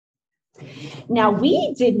Now,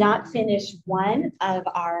 we did not finish one of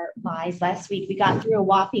our lies last week. We got through a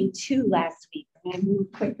whopping 2 last week. I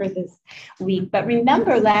moved quicker this week. But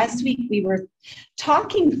remember, last week we were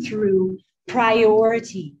talking through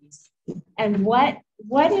priorities and what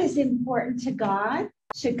is important to God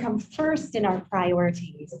should come first in our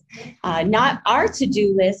priorities. Not our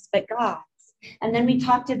to-do list, but God's. And then we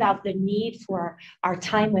talked about the need for our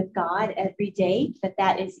time with God every day,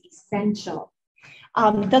 that is essential.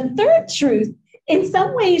 The third truth, in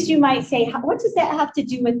some ways you might say, what does that have to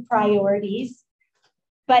do with priorities?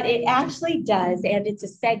 But it actually does, and it's a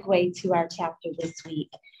segue to our chapter this week.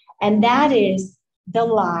 And that is the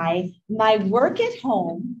lie, my work at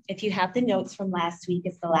home, if you have the notes from last week,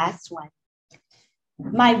 is the last one.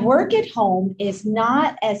 My work at home is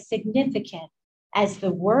not as significant as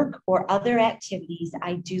the work or other activities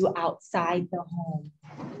I do outside the home.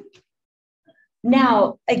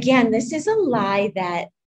 Now, again, this is a lie that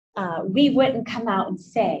we wouldn't come out and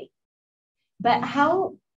say, but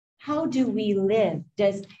how do we live?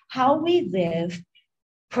 Does how we live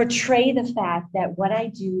portray the fact that what I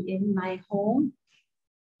do in my home,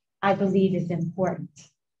 I believe is important?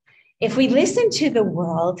 If we listen to the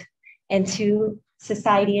world and to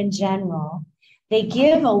society in general, they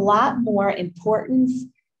give a lot more importance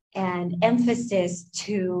and emphasis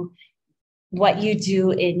to what you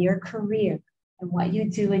do in your career and what you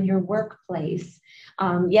do in your workplace.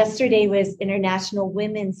 Yesterday was International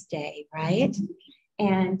Women's Day, right?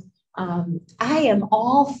 And I am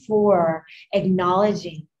all for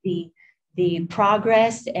acknowledging the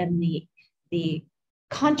progress and the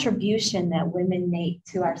contribution that women make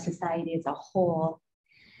to our society as a whole.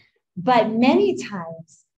 But many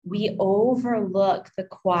times we overlook the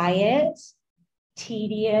quiet,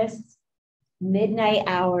 tedious, midnight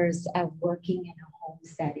hours of working in a home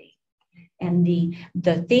setting. And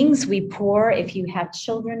the things we pour, if you have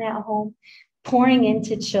children at home, pouring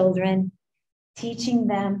into children, teaching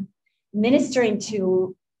them, ministering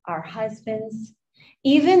to our husbands,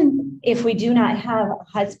 even if we do not have a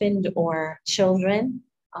husband or children,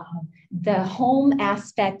 the home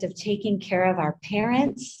aspect of taking care of our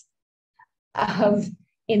parents, of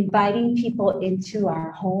inviting people into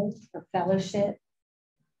our home for fellowship,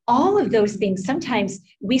 all of those things, sometimes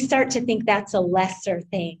we start to think that's a lesser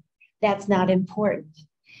thing. That's not important.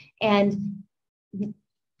 And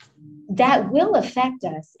that will affect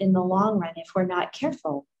us in the long run if we're not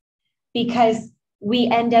careful, because we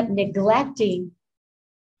end up neglecting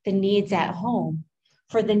the needs at home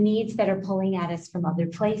for the needs that are pulling at us from other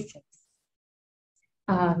places.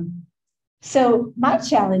 So my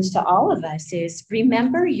challenge to all of us is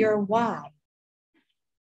remember your why.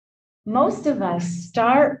 Most of us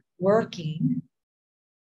start working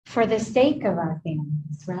for the sake of our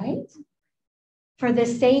families, right? For the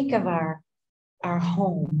sake of our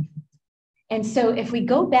home. And so if we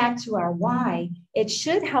go back to our why, it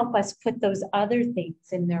should help us put those other things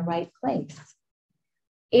in their right place.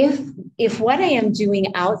 If what I am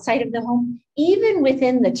doing outside of the home, even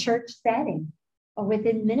within the church setting or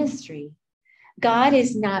within ministry, God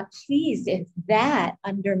is not pleased if that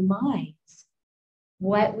undermines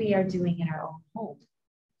what we are doing in our own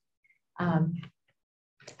home.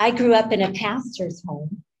 I grew up in a pastor's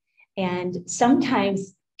home, and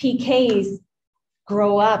sometimes PKs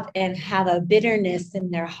grow up and have a bitterness in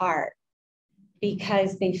their heart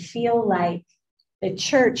because they feel like the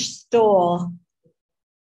church stole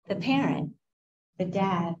the parent, the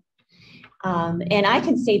dad. And I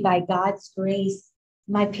can say by God's grace,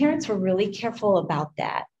 my parents were really careful about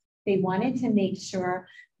that. They wanted to make sure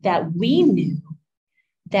that we knew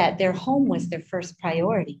that their home was their first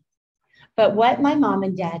priority. But what my mom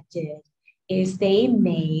and dad did is they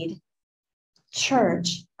made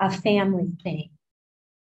church a family thing.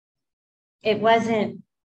 It wasn't,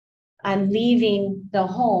 I'm leaving the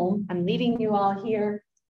home, I'm leaving you all here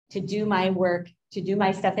to do my work, to do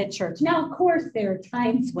my stuff at church. Now, of course, there are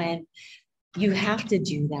times when you have to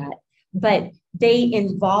do that, but they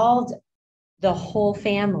involved the whole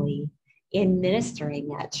family in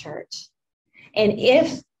ministering at church. And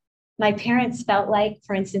if my parents felt like,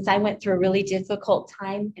 for instance, I went through a really difficult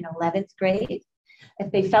time in 11th grade,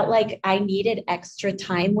 if they felt like I needed extra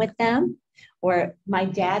time with them, or my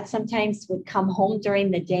dad sometimes would come home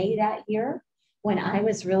during the day that year when I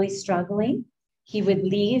was really struggling, he would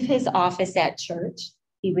leave his office at church.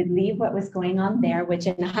 He would leave what was going on there, which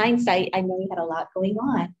in hindsight, I know he had a lot going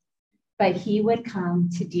on, but he would come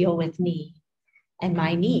to deal with me and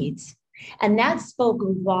my needs. And that spoke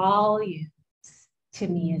volumes to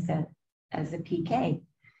me as a PK,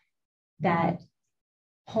 that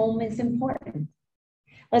home is important.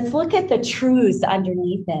 Let's look at the truths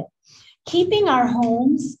underneath it. Keeping our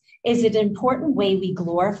homes is an important way we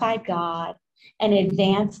glorify God and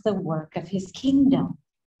advance the work of his kingdom.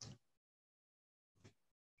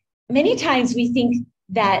 Many times we think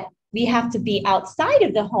that we have to be outside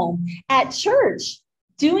of the home, at church,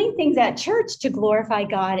 doing things at church to glorify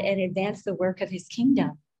God and advance the work of his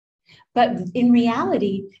kingdom. But in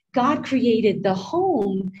reality, God created the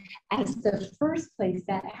home as the first place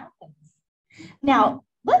that happens. Now,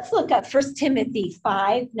 let's look at 1 Timothy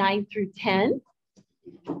 5, 9 through 10.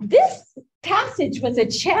 This passage was a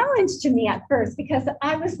challenge to me at first because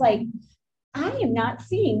I was like, I am not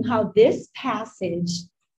seeing how this passage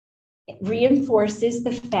reinforces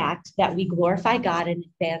the fact that we glorify God and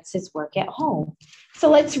advance his work at home. So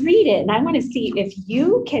let's read it. And I want to see if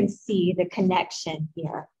you can see the connection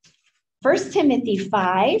here. 1 Timothy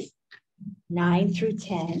 5, 9 through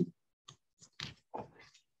 10.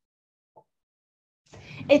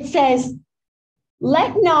 It says,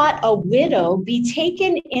 let not a widow be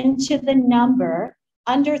taken into the number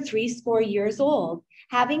under 80 years old,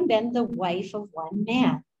 having been the wife of one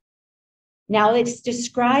man. Now it's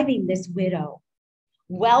describing this widow,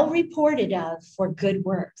 well reported of for good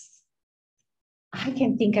works. I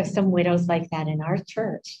can think of some widows like that in our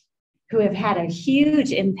church who have had a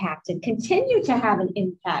huge impact and continue to have an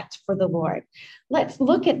impact for the Lord. Let's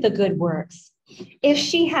look at the good works. If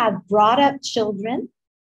she had brought up children,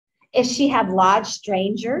 if she had lodged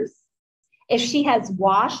strangers, if she has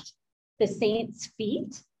washed the saints'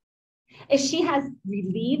 feet, if she has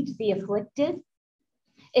relieved the afflicted,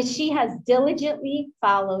 if she has diligently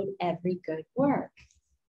followed every good work.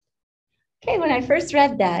 Okay, when I first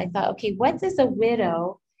read that, I thought, okay, what does a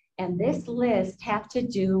widow and this list have to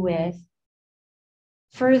do with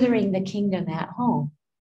furthering the kingdom at home?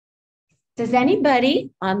 Does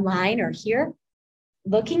anybody online or here,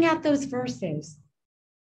 looking at those verses,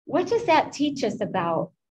 what does that teach us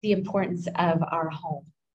about the importance of our home?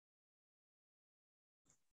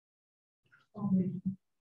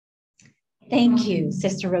 Thank you,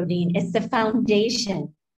 Sister Rodine. It's the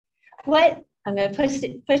foundation. What, I'm going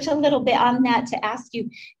to push a little bit on that to ask you,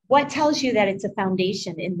 what tells you that it's a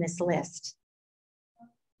foundation in this list?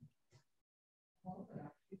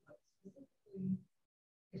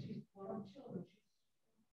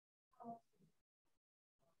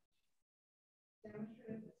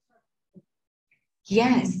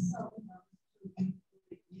 Yes.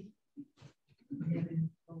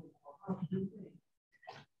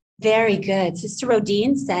 Very good. Sister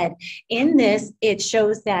Rodine said, in this, it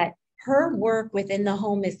shows that her work within the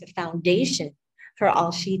home is the foundation for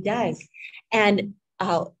all she does. And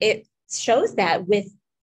it shows that with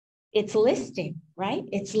its listing, right?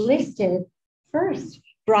 It's listed first,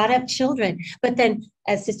 brought up children. But then,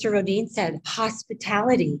 as Sister Rodine said,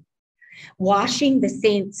 hospitality, washing the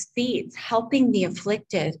saints' feet, helping the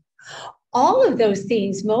afflicted. All of those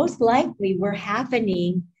things most likely were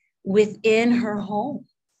happening within her home.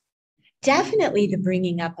 Definitely the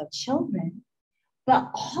bringing up of children,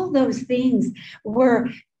 but all those things were,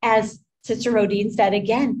 as Sister Rodine said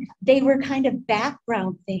again, they were kind of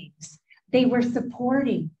background things. They were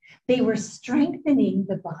supporting, they were strengthening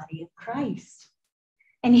the body of Christ.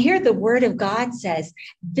 And here the word of God says,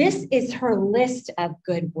 this is her list of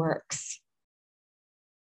good works.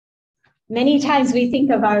 Many times we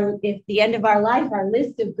think of at the end of our life, our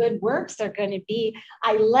list of good works are going to be,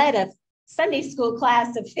 I led a Sunday school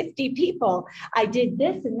class of 50 people. I did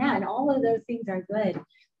this and that, and all of those things are good.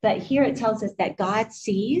 But here it tells us that God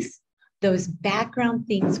sees those background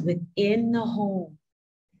things within the home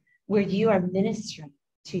where you are ministering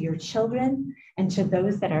to your children and to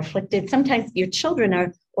those that are afflicted. Sometimes your children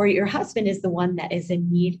are, or your husband is the one that is in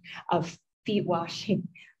need of feet washing,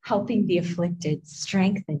 helping the afflicted,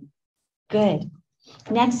 strengthening. Good.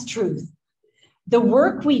 Next truth. The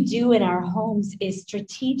work we do in our homes is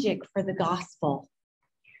strategic for the gospel.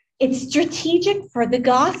 It's strategic for the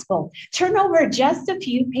gospel. Turn over just a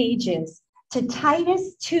few pages to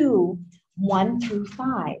Titus 2, 1 through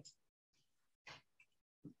 5.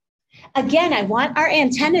 Again, I want our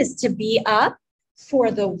antennas to be up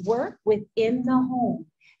for the work within the home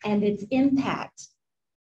and its impact.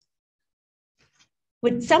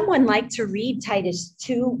 Would someone like to read Titus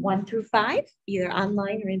 2, 1 through 5, either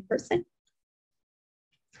online or in person?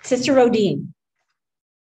 Sister Rodine.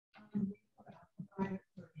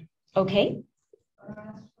 Okay.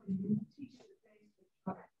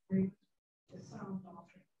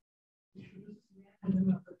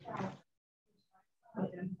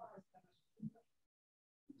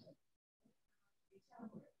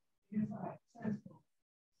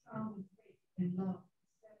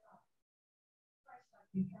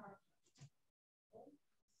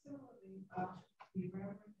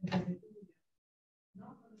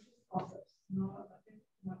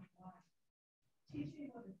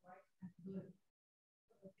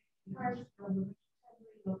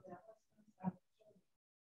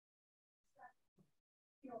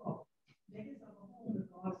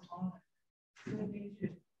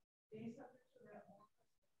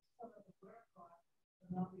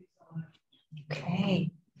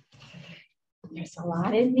 Okay. There's a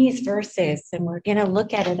lot in these verses, and we're going to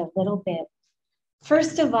look at it a little bit.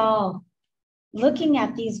 First of all, looking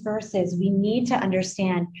at these verses, we need to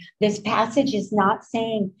understand this passage is not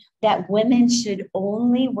saying that women should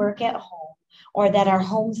only work at home or that our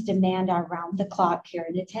homes demand our round-the-clock care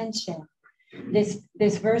and attention.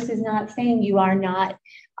 This verse is not saying you are not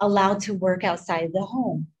allowed to work outside the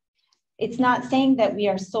home. It's not saying that we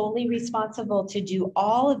are solely responsible to do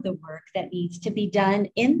all of the work that needs to be done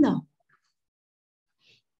in the home.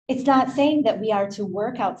 It's not saying that we are to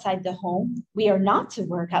work outside the home. We are not to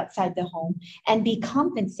work outside the home and be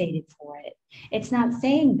compensated for it. It's not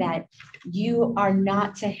saying that you are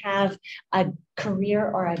not to have a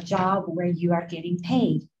career or a job where you are getting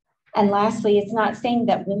paid. And lastly, it's not saying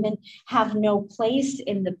that women have no place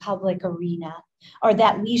in the public arena or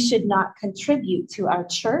that we should not contribute to our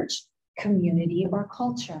church, community, or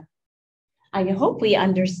culture. I hope we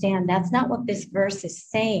understand that's not what this verse is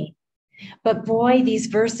saying. But boy, these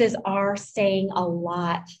verses are saying a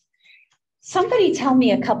lot. Somebody tell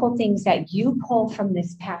me a couple things that you pull from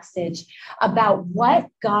this passage about what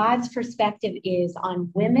God's perspective is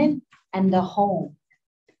on women and the home.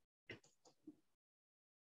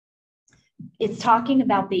 It's talking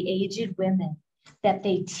about the aged women, that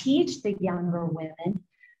they teach the younger women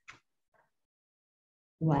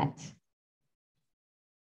what?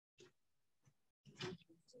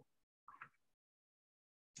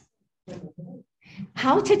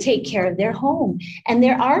 How to take care of their home. And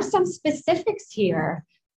there are some specifics here.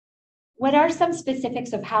 What are some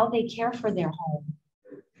specifics of how they care for their home?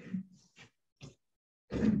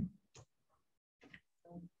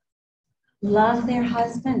 Love their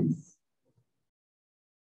husbands.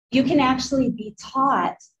 You can actually be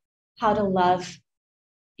taught how to love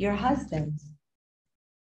your husband.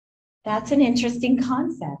 That's an interesting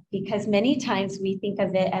concept because many times we think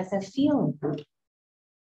of it as a feeling.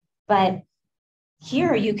 But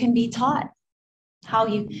here you can be taught how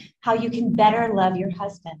you can better love your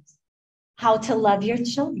husband, how to love your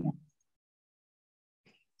children.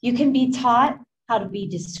 You can be taught how to be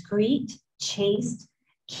discreet, chaste,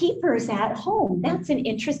 keepers at home. That's an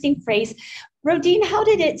interesting phrase. Rodine, how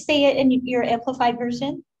did it say it in your Amplified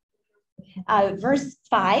version? Verse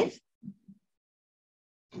 5.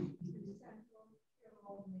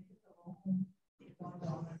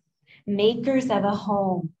 Makers of a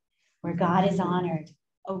home where God is honored,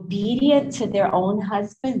 obedient to their own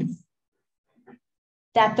husbands,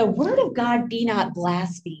 that the word of God be not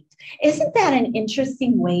blasphemed. Isn't that an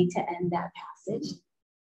interesting way to end that passage?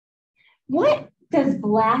 What does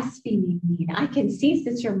blasphemy mean? I can see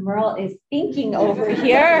Sister Merle is thinking over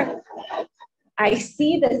here. I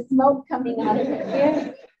see the smoke coming out of her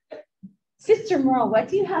ear. Sister Merle, what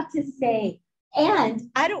do you have to say? And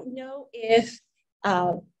I don't know if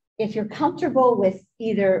you're comfortable with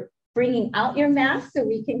either bringing out your mask so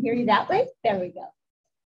we can hear you that way. There we go.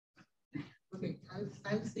 Okay,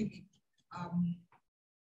 I was thinking,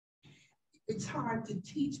 it's hard to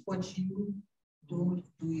teach what you don't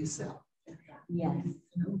do yourself. Yes. You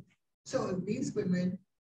know? So if these women,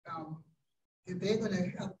 if they're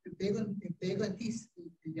gonna teach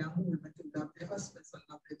the young women to love their husbands and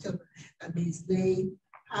love their children, that means they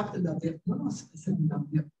have to love their husbands and love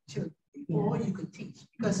their children before you could teach.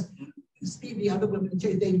 Because the other women,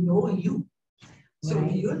 they know you. So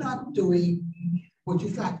if you're not doing what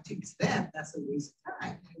you try to teach them, that's a waste of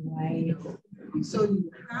time. Right. You know? So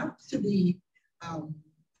you have to be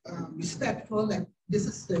respectful. Like this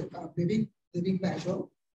is the living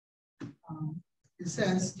Bible. It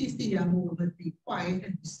says, teach the young women be quiet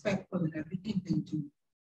and respectful in everything they do.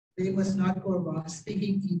 They must not go around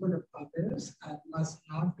speaking evil of others and must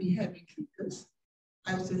not be heavy drinkers.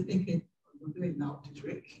 I was just thinking, we're doing now to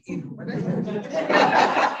drink, you know, whatever.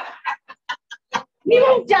 We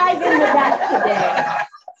won't dive into that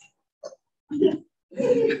today.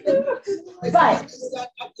 But it's not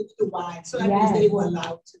up to the wine, so that means they were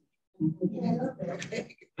allowed to.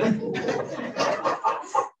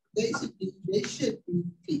 They should be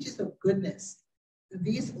teachers of goodness.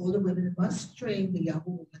 These older women must train the younger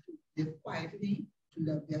women to live quietly, to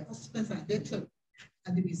love their husbands and their children,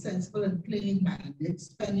 and to be sensible and clean-minded,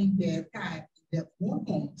 spending their time in their own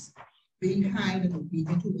homes, being kind and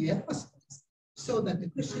obedient to their husbands, so that the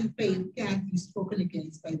Christian faith can't be spoken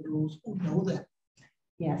against by those who know them.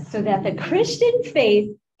 yes, so that the Christian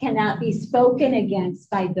faith cannot be spoken against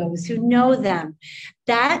by those who know them.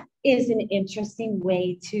 That is an interesting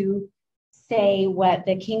way to say what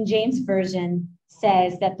the King James Version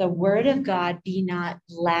says, that the word of God be not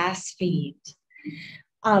blasphemed.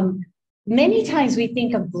 Many times we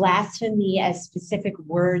think of blasphemy as specific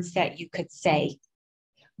words that you could say.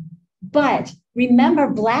 But remember,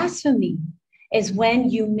 blasphemy is when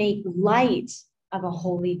you make light of a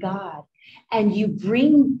holy God. And you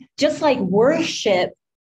bring, just like worship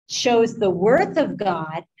shows the worth of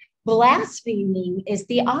God, blaspheming is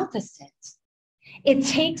the opposite. It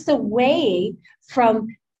takes away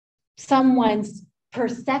from someone's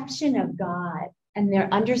perception of God and their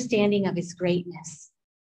understanding of his greatness.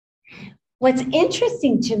 What's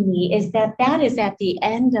interesting to me is that that is at the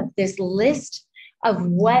end of this list of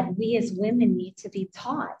what we as women need to be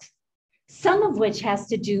taught, some of which has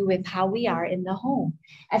to do with how we are in the home.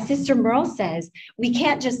 As Sister Merle says, we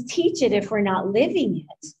can't just teach it if we're not living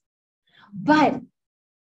it. But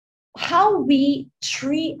how we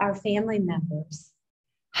treat our family members,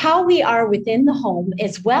 how we are within the home,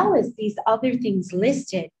 as well as these other things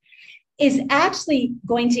listed, is actually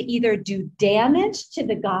going to either do damage to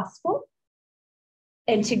the gospel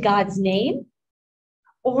and to God's name,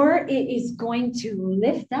 or it is going to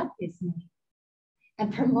lift up his name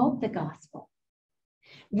and promote the gospel.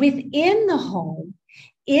 Within the home,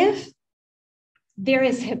 if there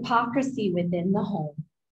is hypocrisy within the home,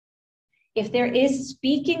 if there is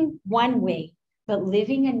speaking one way, but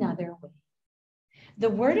living another way, the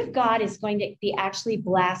word of God is going to be actually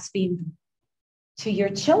blasphemed to your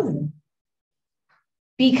children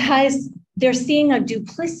because they're seeing a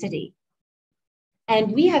duplicity.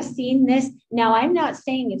 And we have seen this. Now, I'm not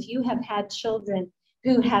saying if you have had children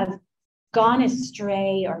who have gone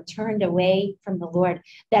astray or turned away from the Lord,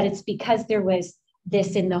 that it's because there was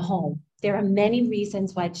this in the home. There are many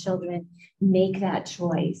reasons why children make that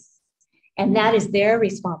choice. And that is their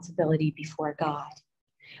responsibility before God.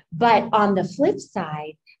 But on the flip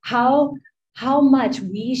side, how much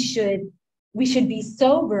we should be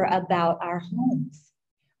sober about our homes,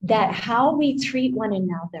 that how we treat one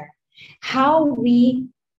another, how we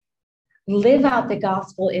live out the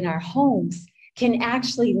gospel in our homes can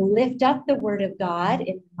actually lift up the word of God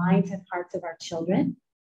in the minds and hearts of our children,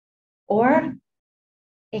 or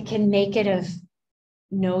it can make it of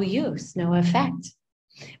no use, no effect.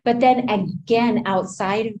 But then again,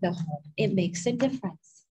 outside of the home, it makes a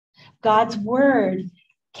difference. God's word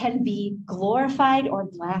can be glorified or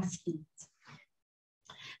blasphemed.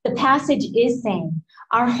 The passage is saying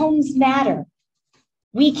our homes matter.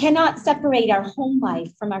 We cannot separate our home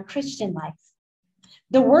life from our Christian life.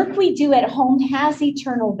 The work we do at home has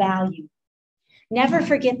eternal value. Never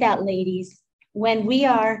forget that, ladies. When we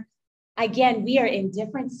are in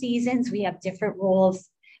different seasons, we have different roles.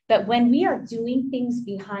 But when we are doing things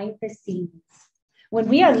behind the scenes, when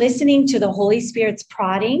we are listening to the Holy Spirit's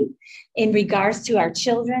prodding in regards to our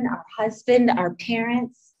children, our husband, our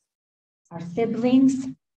parents, our siblings,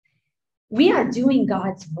 we are doing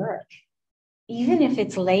God's work. Even if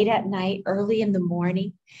it's late at night, early in the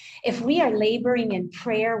morning, if we are laboring in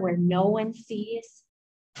prayer where no one sees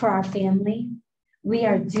for our family, we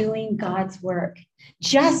are doing God's work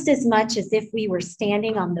just as much as if we were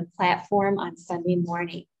standing on the platform on Sunday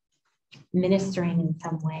morning, ministering in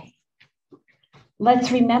some way.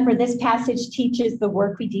 Let's remember this passage teaches the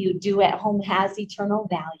work we do at home has eternal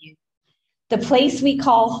value. The place we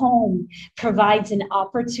call home provides an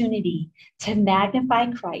opportunity to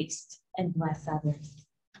magnify Christ and bless others.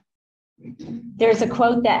 There's a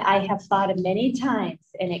quote that I have thought of many times,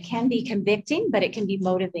 and it can be convicting, but it can be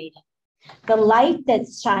motivating. The light that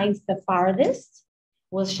shines the farthest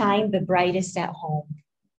will shine the brightest at home.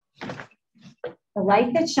 The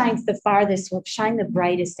light that shines the farthest will shine the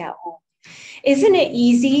brightest at home. Isn't it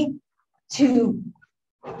easy to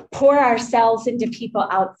pour ourselves into people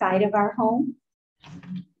outside of our home?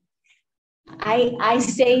 I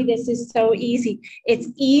say this is so easy. It's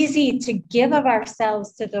easy to give of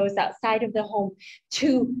ourselves to those outside of the home,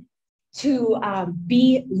 to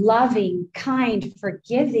be loving, kind,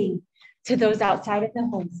 forgiving to those outside of the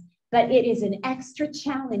homes. But it is an extra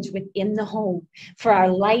challenge within the home for our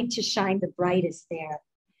light to shine the brightest there.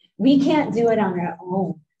 We can't do it on our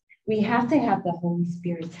own. We have to have the Holy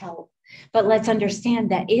Spirit's help. But let's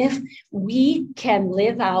understand that if we can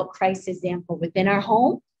live out Christ's example within our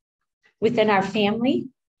home, within our family,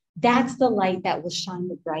 that's the light that will shine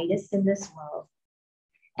the brightest in this world.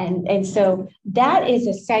 And so that is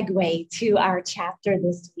a segue to our chapter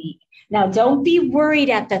this week. Now, don't be worried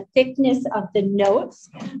at the thickness of the notes,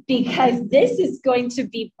 because this is going to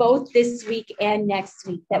be both this week and next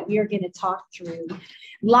week that we are going to talk through.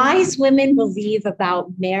 Lies women believe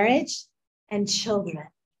about marriage and children.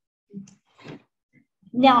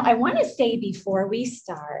 Now, I want to say before we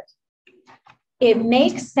start, it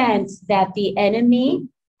makes sense that the enemy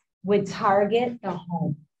would target the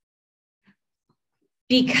home,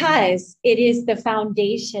 because it is the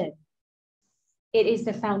foundation. It is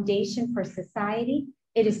the foundation for society.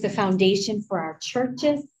 It is the foundation for our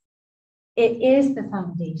churches. It is the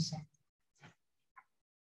foundation.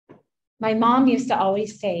 My mom used to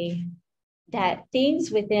always say that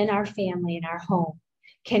things within our family and our home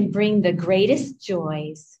can bring the greatest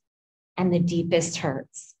joys and the deepest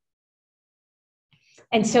hurts.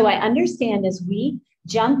 And so I understand as we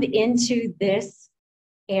jump into this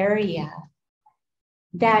area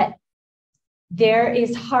that there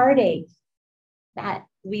is heartache that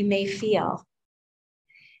we may feel.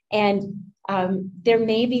 And there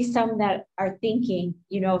may be some that are thinking,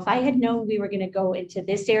 if I had known we were going to go into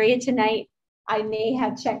this area tonight, I may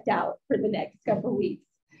have checked out for the next couple of weeks,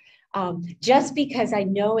 just because I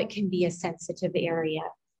know it can be a sensitive area.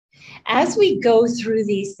 As we go through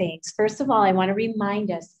these things, first of all, I want to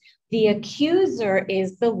remind us, the accuser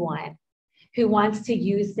is the one who wants to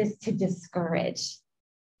use this to discourage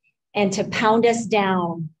and to pound us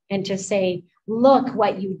down and to say, look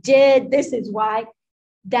what you did, this is why.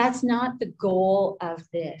 That's not the goal of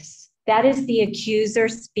this. That is the accuser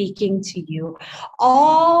speaking to you.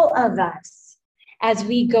 All of us, as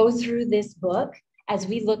we go through this book, as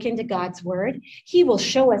we look into God's word, he will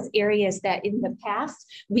show us areas that in the past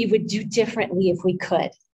we would do differently if we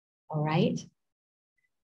could. All right?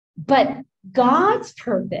 But God's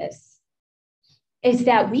purpose is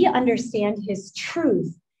that we understand his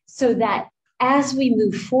truth, so that as we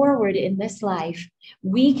move forward in this life,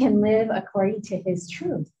 we can live according to his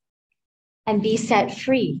truth and be set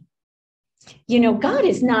free. God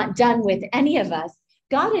is not done with any of us.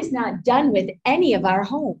 God is not done with any of our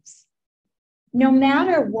homes. No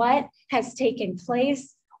matter what has taken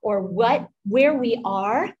place or where we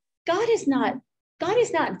are, God is not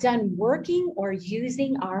done working or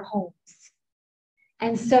using our homes.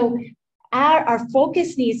 And so our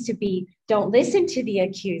focus needs to be, don't listen to the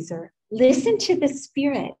accuser. Listen to the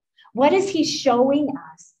Spirit. What is he showing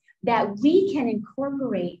us that we can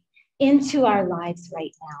incorporate into our lives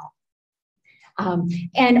right now?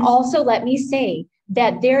 And also, let me say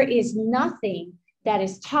that there is nothing that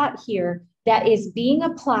is taught here that is being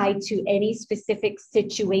applied to any specific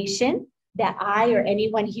situation that I or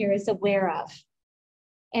anyone here is aware of.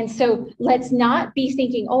 And so let's not be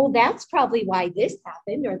thinking, oh, that's probably why this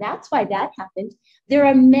happened, or that's why that happened. There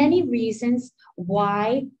are many reasons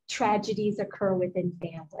why tragedies occur within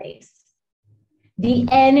families. The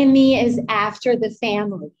enemy is after the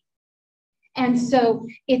family. And so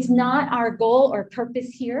it's not our goal or purpose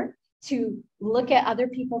here to look at other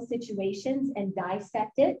people's situations and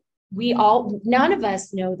dissect it. None of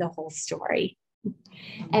us know the whole story.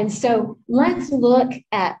 And so let's look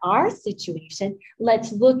at our situation.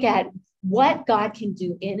 Let's look at what God can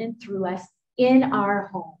do in and through us in our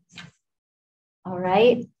homes. All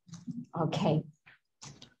right? Okay.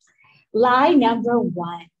 Lie number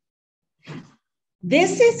 1.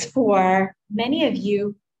 This is for many of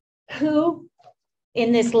you who,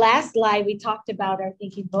 in this last lie we talked about, are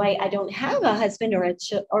thinking, boy, I don't have a husband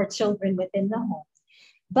or children within the home.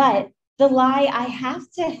 But the lie, I have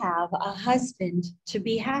to have a husband to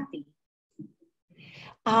be happy.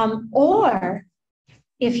 Or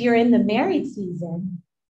if you're in the married season,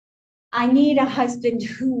 I need a husband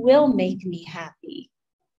who will make me happy.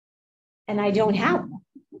 And I don't have one.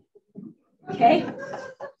 Okay?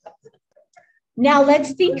 Now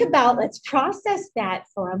let's process that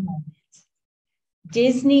for a moment.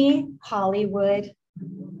 Disney, Hollywood.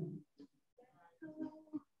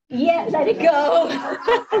 Yeah, let it go.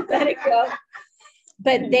 Let it go.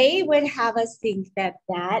 But they would have us think that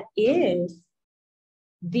that is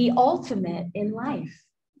the ultimate in life.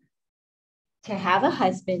 To have a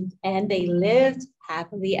husband and they lived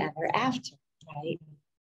happily ever after, right?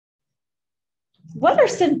 What are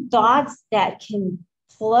some thoughts that can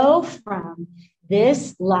flow from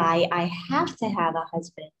this lie, I have to have a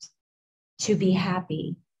husband to be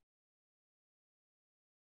happy?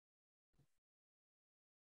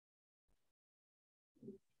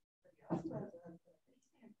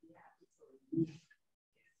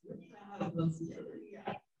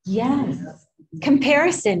 Yes.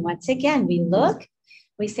 Comparison. Once again,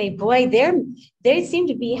 we say, boy, they seem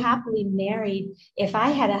to be happily married. If I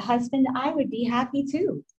had a husband, I would be happy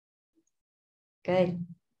too. Good.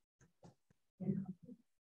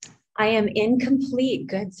 I am incomplete,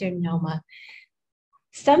 good Noma.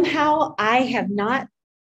 Somehow I have not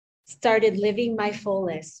started living my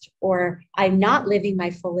fullest, or I'm not living my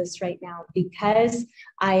fullest right now because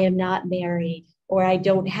I am not married, or I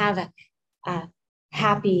don't have a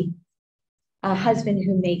happy husband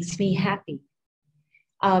who makes me happy.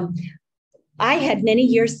 I had many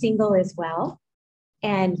years single as well.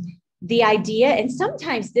 And the idea, and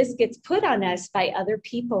sometimes this gets put on us by other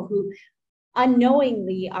people who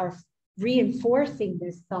unknowingly are reinforcing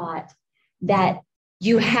this thought that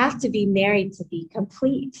you have to be married to be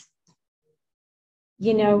complete.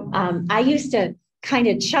 You know, I used to kind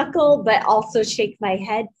of chuckle, but also shake my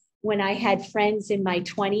head when I had friends in my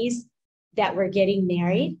 20s that were getting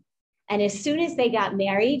married. And as soon as they got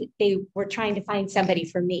married, they were trying to find somebody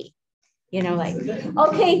for me. You know, like,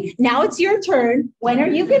 okay, now it's your turn. When are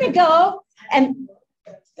you going to go? And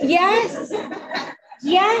yes,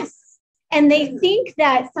 yes. And they think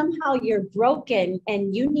that somehow you're broken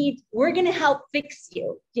and we're going to help fix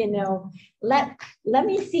you. You know, let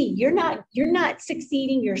me see, you're not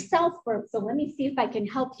succeeding yourself. So let me see if I can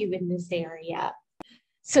help you in this area.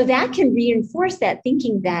 So that can reinforce that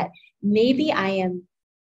thinking that maybe I'm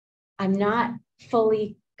not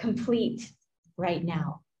fully complete right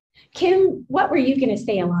now. Kim, what were you going to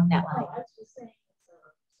say along that line? I was just saying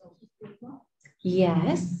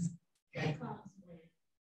yes.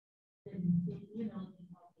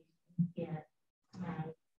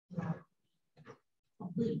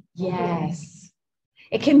 Yes.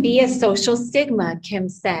 It can be a social stigma, Kim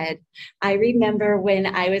said. I remember when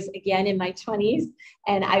I was, again, in my 20s,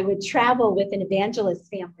 and I would travel with an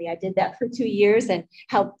evangelist family. I did that for 2 years and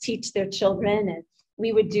helped teach their children. And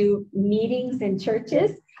we would do meetings in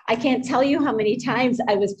churches. I can't tell you how many times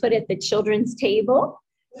I was put at the children's table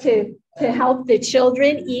to help the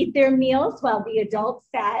children eat their meals while the adults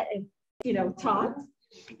sat and, you know, talked.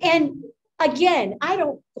 And again, I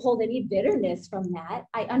don't hold any bitterness from that.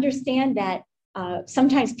 I understand that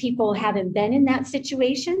sometimes people haven't been in that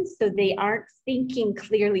situation, so they aren't thinking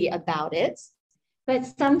clearly about it. But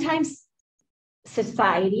sometimes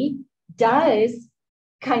society does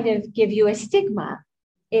kind of give you a stigma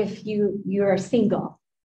if you're single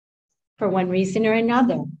for one reason or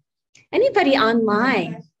another. Anybody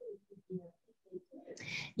online?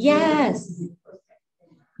 Yes.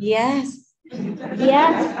 Yes.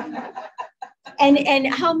 Yes. And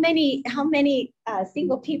how many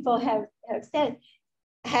single people have said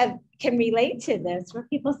can relate to this, where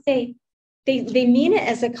people say they mean it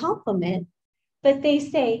as a compliment, but they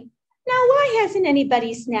say, now why hasn't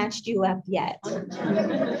anybody snatched you up yet?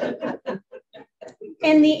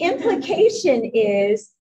 And the implication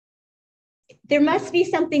is there must be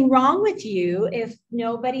something wrong with you if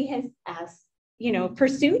nobody has asked, you know,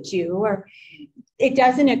 pursued you. Or it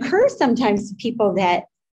doesn't occur sometimes to people that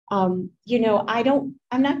you know,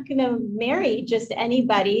 I'm not going to marry just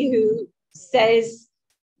anybody who says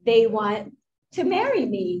they want to marry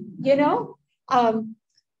me, you know.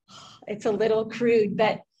 It's a little crude,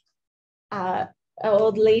 but an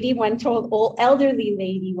elderly lady once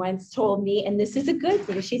told me, and this is a good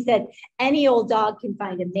thing, she said, any old dog can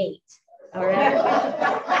find a mate, all right?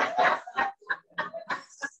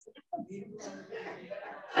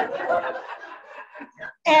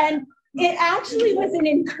 And it actually was an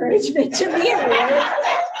encouragement to me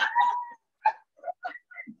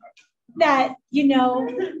that, you know,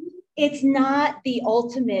 it's not the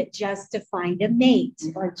ultimate just to find a mate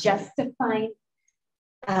or just to find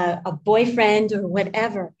a boyfriend or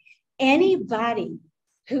whatever. Anybody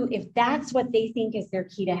who, if that's what they think is their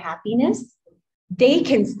key to happiness, they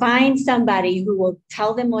can find somebody who will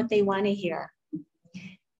tell them what they want to hear.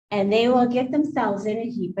 And they will get themselves in a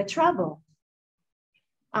heap of trouble.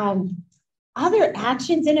 Other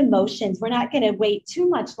actions and emotions, we're not going to wait too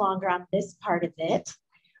much longer on this part of it,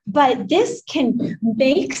 but this can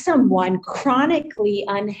make someone chronically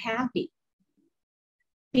unhappy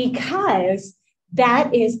because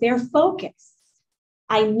that is their focus.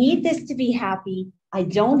 I need this to be happy. I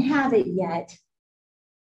don't have it yet.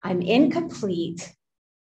 I'm incomplete.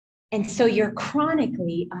 And so you're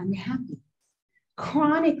chronically unhappy,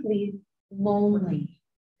 chronically lonely,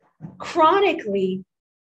 chronically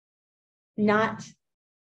not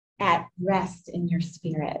at rest in your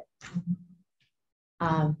spirit.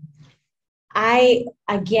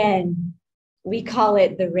 We call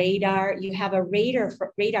it the radar. You have a radar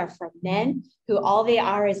for men who all they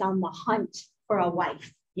are is on the hunt for a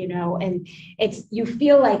wife, you know, and you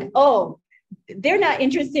feel like, oh, they're not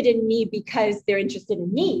interested in me because they're interested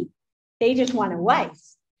in me. They just want a wife.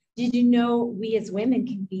 Did you know we as women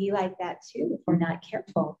can be like that too if we're not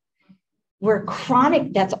careful? We're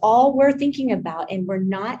chronic. That's all we're thinking about. And we're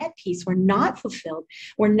not at peace. We're not fulfilled.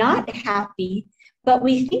 We're not happy. But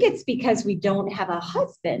we think it's because we don't have a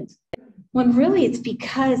husband, when really it's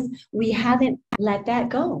because we haven't let that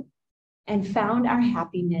go and found our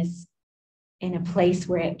happiness in a place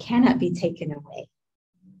where it cannot be taken away.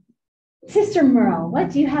 Sister Merle,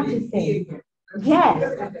 what do you have to say?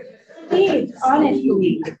 Yes, please,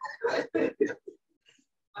 honestly.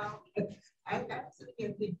 I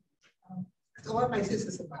absolutely think all my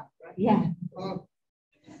sisters about, right? Yeah.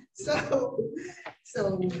 So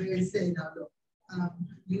they say now, look,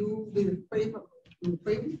 you will pray for, we'll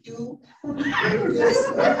pray with you.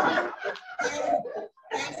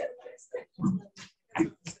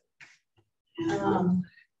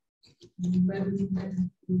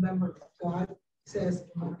 Remember, God says,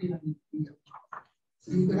 so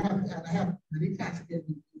you're gonna have, I have many times to get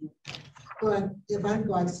you. But if I'm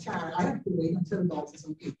God's child, I have to wait until God says,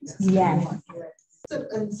 okay. Yes.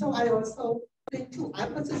 So I also think too, I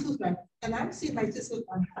put sisters like, and I see my sisters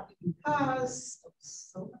unhappy because of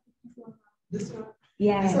so many people, this one.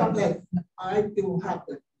 Yes. So I'm like, I do have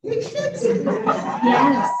the patience.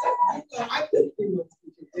 Yes. I could do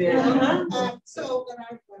it. So when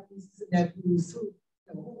I got these nephews who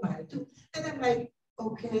I do, and I'm like,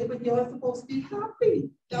 okay, but you're supposed to be happy.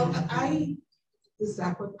 Now, is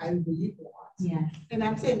that what I really want? Yeah. And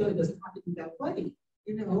I'm saying, no, it doesn't have to be that way,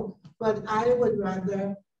 but I would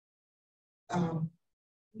rather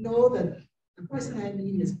know that the person I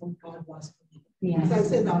need is what God wants for me. Yeah. As I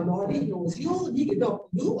said, now, Lord, He knows you, He can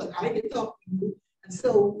talk to you, and I can talk to you. And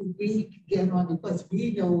so we can get on because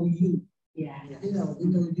we know you. Yeah. We know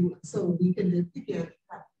you, so we can live together.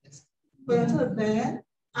 But until then,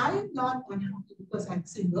 I am not unhappy because I'm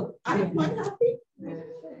single. I am quite happy.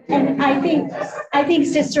 And I think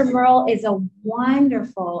Sister Merle is a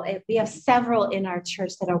wonderful, we have several in our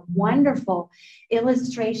church that are wonderful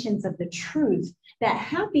illustrations of the truth that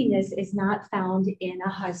happiness is not found in a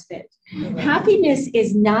husband. Happiness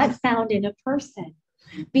is not found in a person.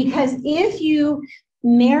 Because if you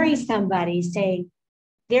marry somebody saying,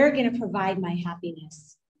 they're going to provide my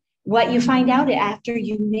happiness, what you find out after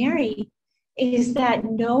you marry is that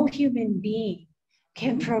no human being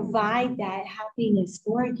can provide that happiness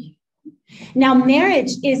for you. Now,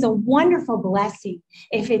 marriage is a wonderful blessing.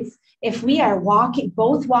 If we are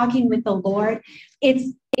both walking with the Lord,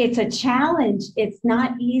 it's a challenge. It's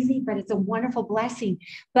not easy, but it's a wonderful blessing.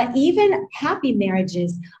 But even happy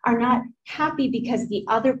marriages are not happy because the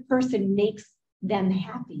other person makes them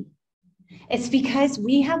happy. It's because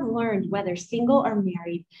we have learned, whether single or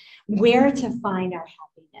married, where to find our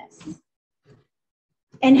happiness.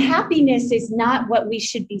 And happiness is not what we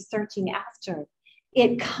should be searching after.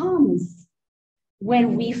 It comes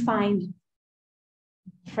when we find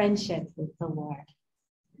friendship with the Lord.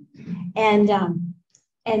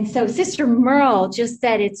 And so Sister Merle just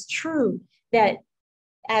said it's true that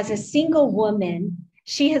as a single woman,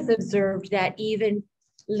 she has observed that even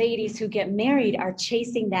ladies who get married are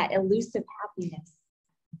chasing that elusive happiness.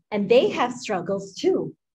 And they have struggles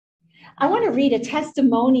too. I want to read a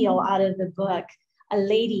testimonial out of the book, a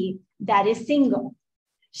lady that is single.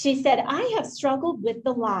 She said, I have struggled with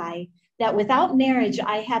the lie that without marriage,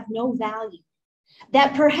 I have no value,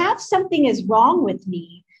 that perhaps something is wrong with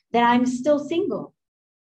me, that I'm still single.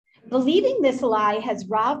 Believing this lie has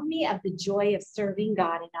robbed me of the joy of serving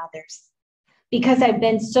God and others because I've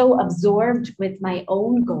been so absorbed with my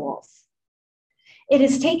own goals. It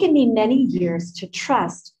has taken me many years to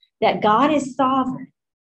trust that God is sovereign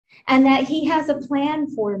and that He has a plan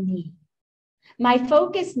for me. My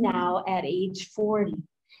focus now at age 40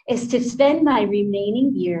 is to spend my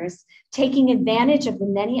remaining years taking advantage of the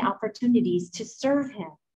many opportunities to serve Him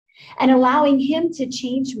and allowing Him to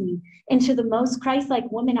change me into the most Christ-like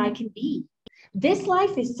woman I can be. This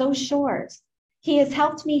life is so short. He has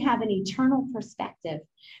helped me have an eternal perspective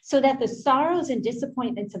so that the sorrows and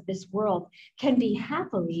disappointments of this world can be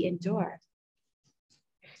happily endured.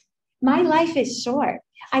 My life is short.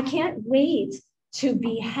 I can't wait to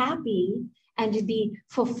be happy and to be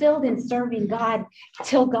fulfilled in serving God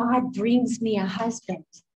till God brings me a husband.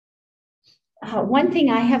 One thing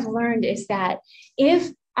I have learned is that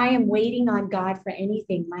if I am waiting on God for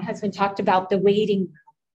anything, my husband talked about the waiting room.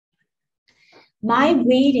 My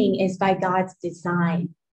waiting is by God's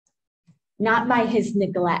design, not by His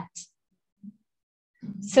neglect.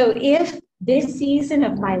 So if this season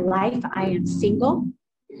of my life I am single,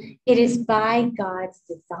 it is by God's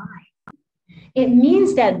design. It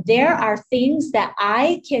means that there are things that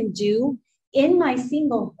I can do in my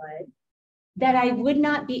singlehood that I would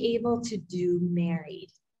not be able to do married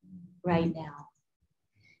right now.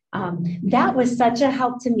 That was such a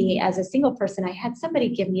help to me as a single person. I had somebody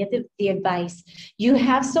give me the advice. You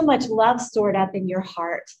have so much love stored up in your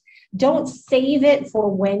heart. Don't save it for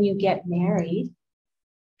when you get married.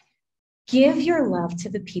 Give your love to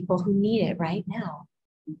the people who need it right now.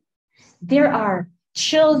 There are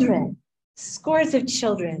children, scores of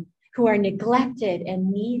children who are neglected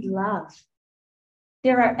and need love.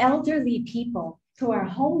 There are elderly people who are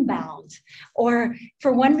homebound, or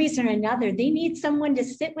for one reason or another, they need someone to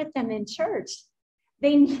sit with them in church.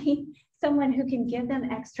 They need someone who can give them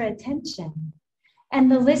extra attention. And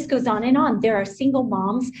the list goes on and on. There are single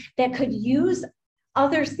moms that could use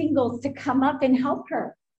other singles to come up and help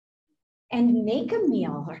her and make a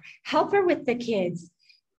meal or help her with the kids.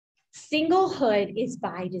 Singlehood is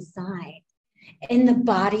by design in the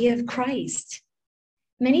body of Christ.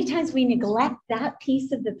 Many times we neglect that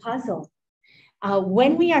piece of the puzzle.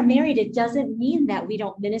 When we are married, it doesn't mean that we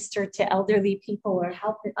don't minister to elderly people or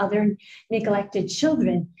help other neglected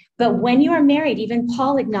children. But when you are married, even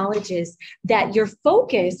Paul acknowledges that your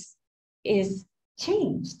focus is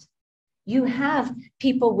changed. You have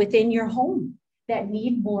people within your home that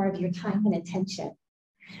need more of your time and attention.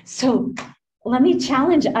 So let me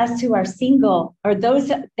challenge us who are single, or those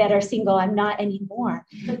that are single, I'm not anymore.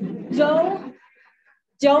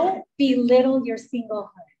 Don't belittle your singlehood.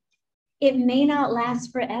 It may not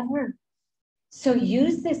last forever. So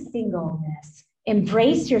use this singleness.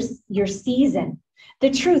 Embrace your season.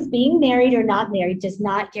 The truth, being married or not married does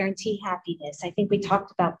not guarantee happiness. I think we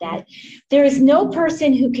talked about that. There is no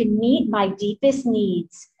person who can meet my deepest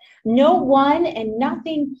needs. No one and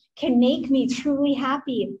nothing can make me truly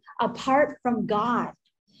happy apart from God.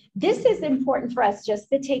 This is important for us just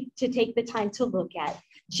to take the time to look at.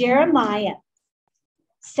 Jeremiah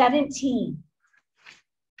 17.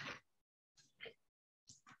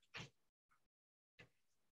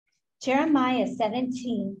 Jeremiah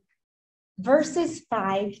 17, verses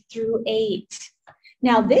 5 through 8.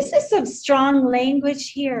 Now, this is some strong language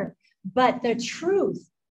here, but the truth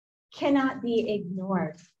cannot be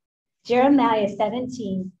ignored. Jeremiah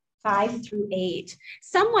 17, 5 through 8.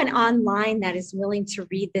 Someone online that is willing to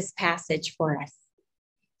read this passage for us.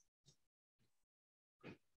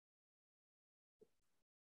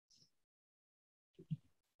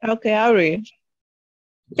 Okay, I'll read.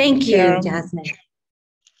 Thank you, Jasmine.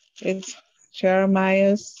 It's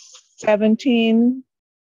Jeremiah 17,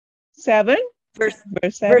 7? Verse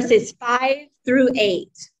 7? Verses 5 through 8.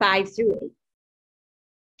 5 through 8.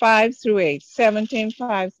 5 through 8. 17,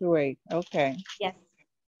 5 through 8. Okay. Yes.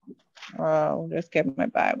 Oh, let's get my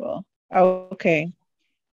Bible. Okay.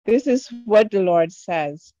 This is what the Lord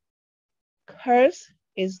says. Cursed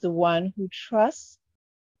is the one who trusts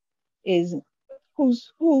in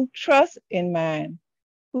man,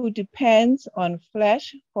 who depends on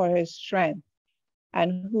flesh for his strength,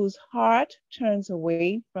 and whose heart turns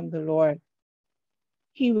away from the Lord.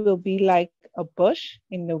 He will be like a bush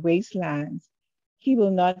in the wastelands. He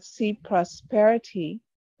will not see prosperity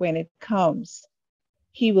when it comes.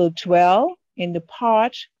 He will dwell in the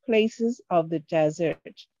parched places of the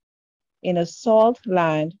desert, in a salt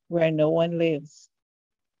land where no one lives.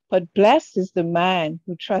 But blessed is the man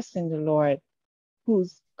who trusts in the Lord,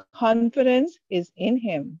 whose confidence is in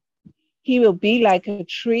him. He will be like a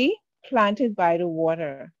tree planted by the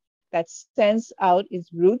water that sends out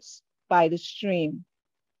its roots by the stream.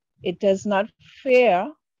 It does not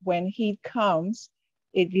fear when heat comes.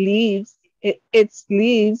 Its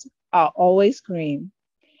leaves are always green.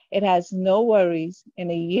 It has no worries in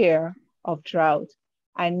a year of drought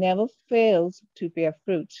and never fails to bear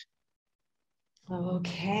fruit.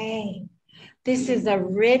 Okay. This is a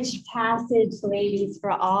rich passage, ladies,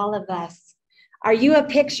 for all of us. Are you a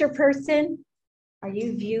picture person? Are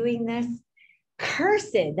you viewing this?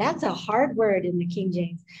 Cursed, that's a hard word in the King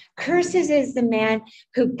James. Cursed is the man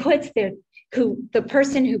the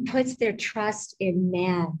person who puts their trust in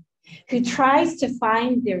man, who tries to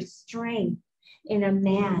find their strength in a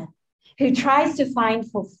man, who tries to find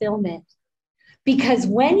fulfillment. Because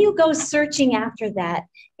when you go searching after that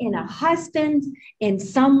in a husband, in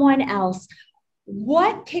someone else,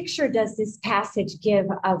 what picture does this passage give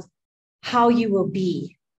of how you will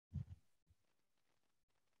be?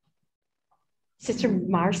 Sister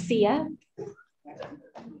Marcia?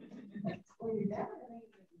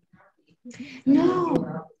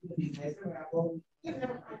 No.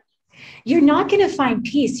 You're not going to find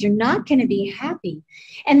peace. You're not going to be happy.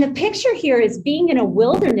 And the picture here is being in a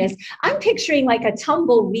wilderness. I'm picturing like a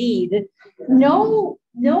tumbleweed. No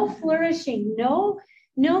flourishing, no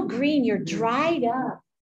green. You're dried up.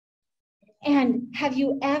 And have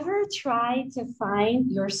you ever tried to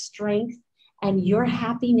find your strength and your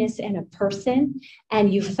happiness in a person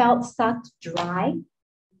and you felt sucked dry,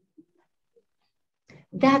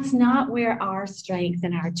 that's not where our strength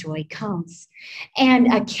and our joy comes.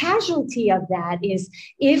 And a casualty of that is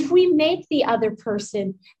if we make the other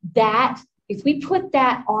person that, if we put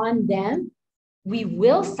that on them, we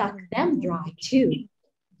will suck them dry too.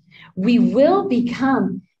 We will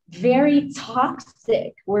become very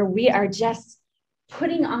toxic where we are just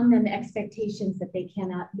putting on them expectations that they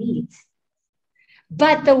cannot meet.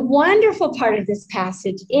 But the wonderful part of this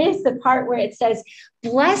passage is the part where it says,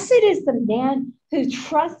 blessed is the man who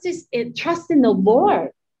trusts in the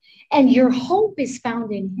Lord, and your hope is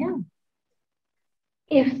found in him.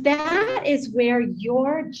 If that is where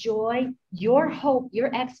your joy, your hope,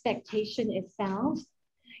 your expectation is found,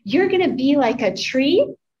 you're going to be like a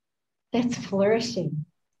tree that's flourishing.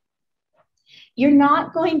 You're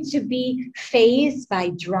not going to be fazed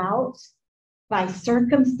by drought, by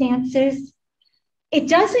circumstances. It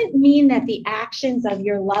doesn't mean that the actions of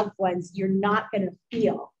your loved ones you're not going to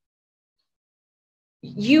feel.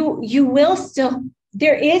 You will still,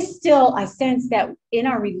 there is still a sense that in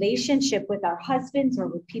our relationship with our husbands or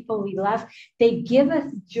with people we love, they give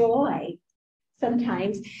us joy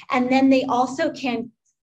sometimes, and then they also can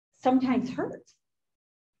sometimes hurt.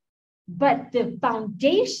 But the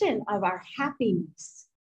foundation of our happiness,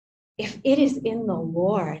 if it is in the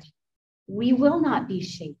Lord, we will not be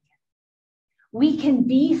shaken. We can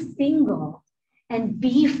be single and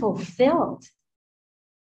be fulfilled.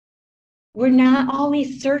 We're not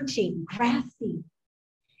always searching, grasping.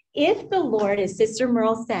 If the Lord, as Sister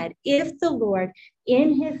Merle said, if the Lord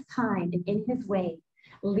in his time and in his way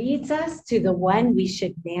leads us to the one we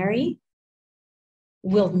should marry,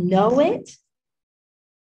 we'll know it,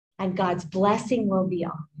 and God's blessing will be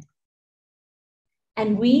on it.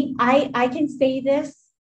 And I can say this,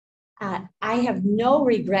 I have no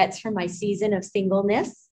regrets for my season of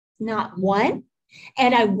singleness, not one,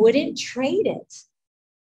 and I wouldn't trade it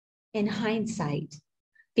in hindsight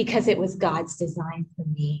because it was God's design for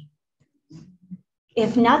me.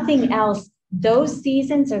 If nothing else, those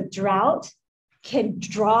seasons of drought can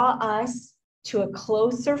draw us to a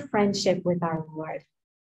closer friendship with our Lord.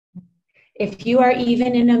 If you are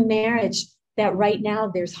even in a marriage that right now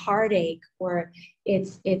there's heartache or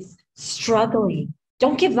it's struggling,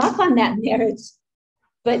 don't give up on that marriage,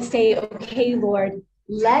 but say, okay, Lord,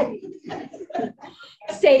 let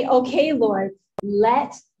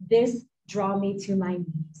this draw me to my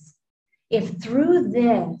knees. If through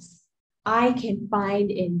this I can find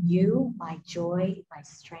in you my joy, my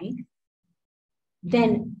strength,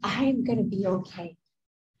 then I'm going to be okay,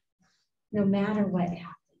 no matter what happens.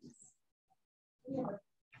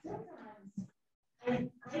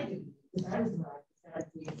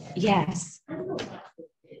 Yes.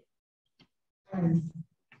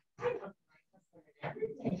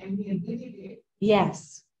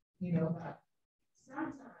 Yes. You know, but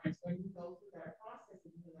sometimes when you go through that process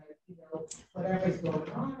and you're like, you know, whatever's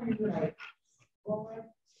going on, you're like, Lord,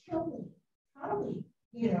 show me, tell me,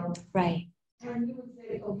 you know. Right. And you would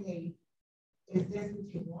say, okay, is this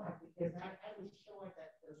what you want? Because I was sure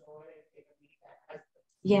that the Lord is going to be that husband.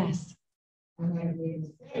 Yes. And I made a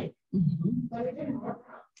mistake. Mm-hmm. But it didn't work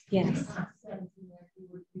out. Yes. I'm 17 years we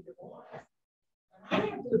would be divorced. And I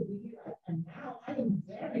have to be like, and now I am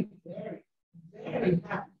very, very, very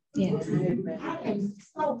happy. Yes. I am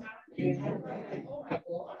so happy. I'm like, oh my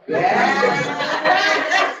God.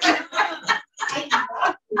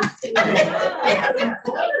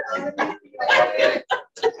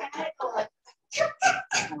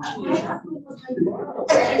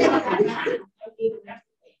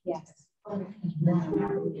 Yes.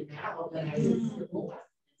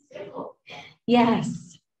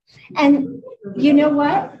 Yes. And you know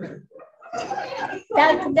what?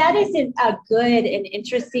 That is a good and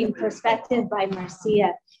interesting perspective by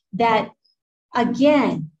Marcia. That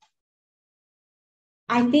again,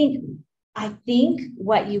 I think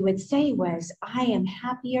what you would say was, I am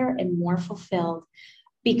happier and more fulfilled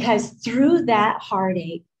because through that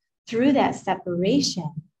heartache, through that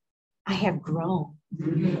separation, I have grown.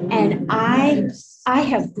 And I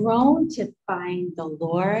have grown to find the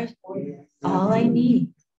Lord all I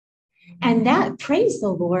need. And that, praise the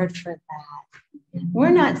Lord for that.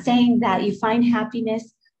 We're not saying that you find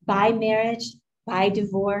happiness by marriage, by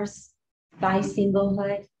divorce, by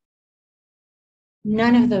singlehood.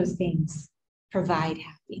 None of those things provide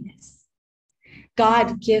happiness.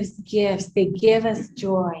 God gives gifts, they give us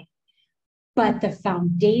joy. But the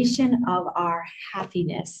foundation of our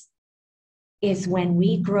happiness is when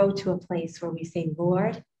we grow to a place where we say,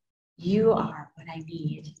 Lord, you are what I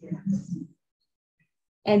need.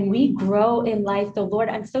 and we grow in life. The Lord,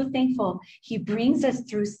 I'm so thankful. He brings us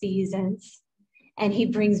through seasons, and he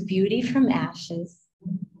brings beauty from ashes,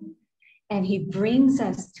 and he brings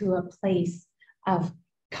us to a place of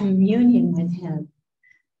communion with him.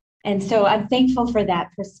 And so I'm thankful for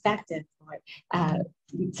that perspective, Lord.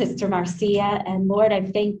 Sister Marcia, and Lord, I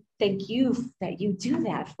thank you that you do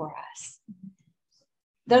that for us.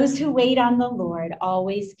 Those who wait on the Lord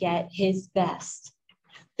always get his best.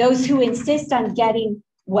 Those who insist on getting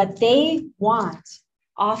what they want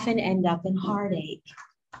often end up in heartache.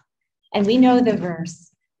 And we know the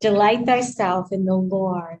verse, delight thyself in the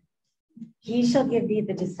Lord. He shall give thee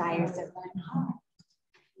the desires of thine heart.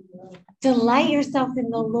 Delight yourself in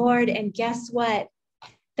the Lord, and guess what?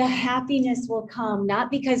 The happiness will come, not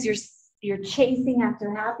because you're chasing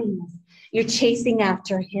after happiness, you're chasing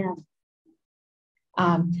after him.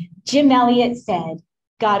 Jim Elliot said,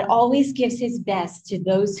 God always gives his best to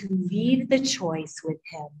those who leave the choice with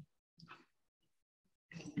him.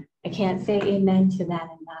 I can't say amen to that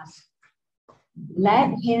enough.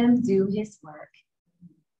 Let him do his work,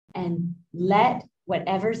 and let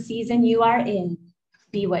whatever season you are in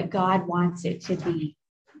be what God wants it to be,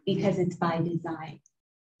 because it's by design.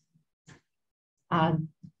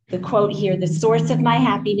 The quote here, the source of my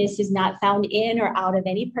happiness is not found in or out of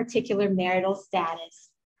any particular marital status.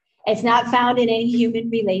 It's not found in any human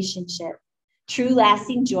relationship. True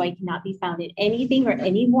lasting joy cannot be found in anything or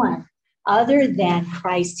anyone other than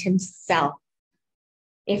Christ himself.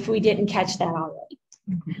 If we didn't catch that already.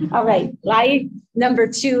 All right, lie number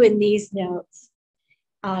 2 in these notes.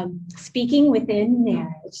 Speaking within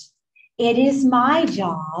marriage, it is my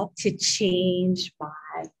job to change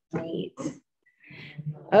my mate.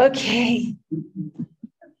 Okay.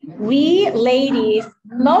 We ladies,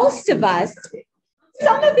 most of us,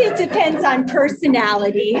 some of it depends on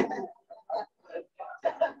personality.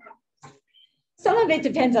 Some of it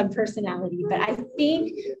depends on personality, but I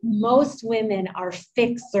think most women are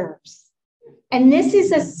fixers. And this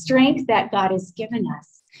is a strength that God has given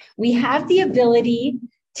us. We have the ability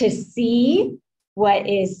to see what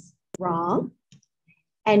is wrong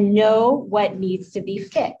and know what needs to be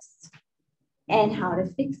fixed and how to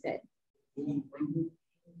fix it.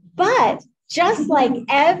 But just like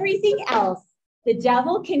everything else, the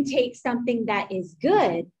devil can take something that is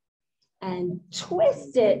good and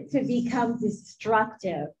twist it to become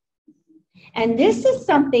destructive. And this is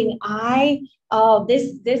something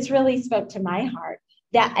this really spoke to my heart,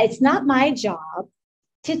 that it's not my job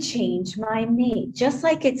to change my mate, just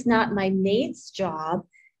like it's not my mate's job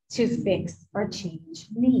to fix or change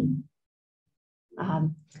me.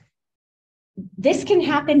 This can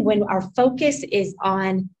happen when our focus is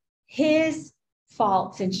on his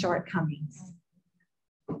faults and shortcomings.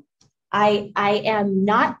 I'm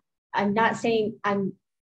not saying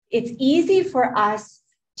it's easy for us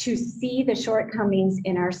to see the shortcomings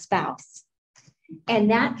in our spouse,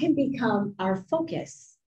 and that can become our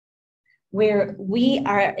focus, where we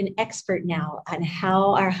are an expert now on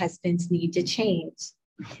how our husbands need to change.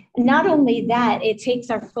 Not only that, it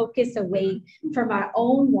takes our focus away from our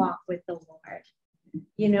own walk with the Lord,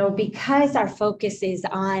 because our focus is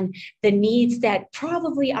on the needs that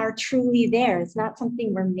probably are truly there. It's not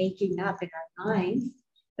something we're making up in our minds.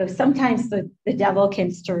 So sometimes the devil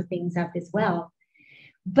can stir things up as well.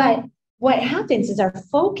 But what happens is our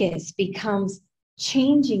focus becomes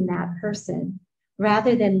changing that person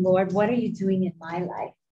rather than, Lord, what are you doing in my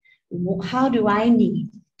life? How do I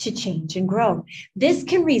need to change and grow? This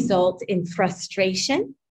can result in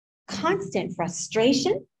frustration, constant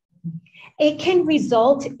frustration. It can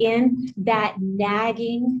result in that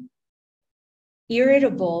nagging,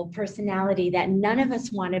 irritable personality that none of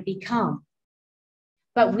us want to become.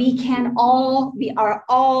 But we are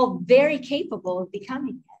all very capable of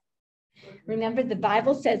becoming it. Remember, the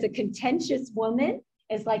Bible says a contentious woman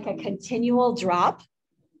is like a continual drop.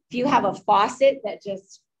 If you have a faucet that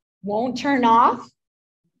just won't turn off,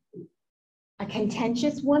 a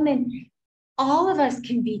contentious woman, all of us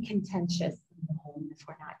can be contentious in the home if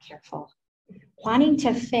we're not careful, wanting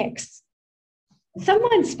to fix.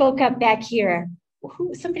 Someone spoke up back here.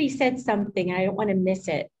 Somebody said something. I don't want to miss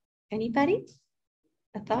it. Anybody?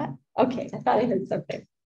 I thought I heard something.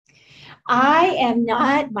 I am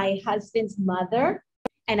not my husband's mother,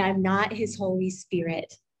 and I'm not his Holy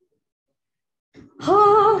Spirit.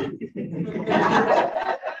 Oh,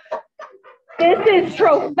 this is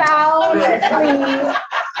profoundly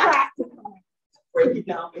practical.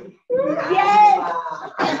 Yes.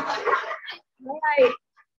 Right.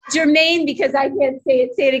 Jermaine, because I can't say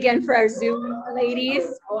it. Say it again for our Zoom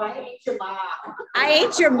ladies. Oh, I ain't your mom. I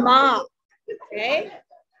ain't your mom. Okay.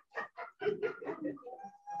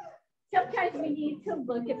 Sometimes we need to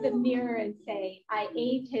look at the mirror and say, I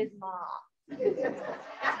ate his mom.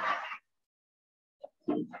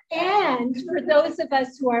 And for those of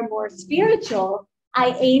us who are more spiritual, I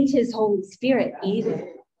ain't his Holy Spirit either.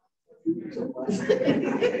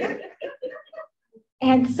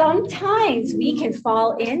 And sometimes we can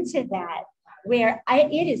fall into that where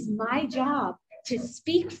it is my job to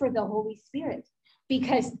speak for the Holy Spirit,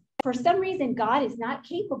 because for some reason God is not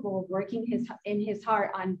capable of working in his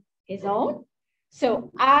heart on his own.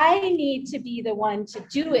 So I need to be the one to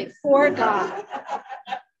do it for God.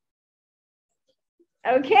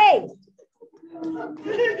 Okay.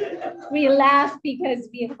 We laugh because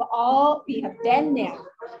we have been there.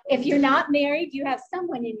 If you're not married, you have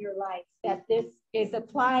someone in your life that this is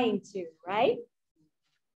applying to, right?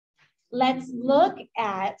 Let's look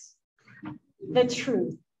at the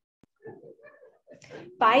truth.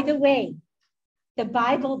 By the way, the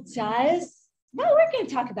Bible does, no, we're going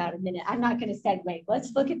to talk about it in a minute. I'm not going to segue.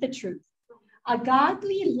 Let's look at the truth. A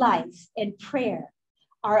godly life and prayer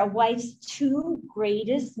are a wife's two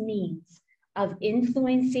greatest means of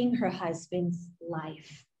influencing her husband's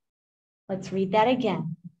life. Let's read that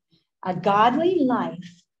again. A godly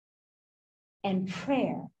life and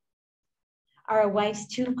prayer are a wife's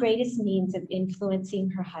two greatest means of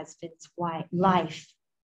influencing her husband's life.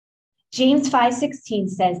 James 5:16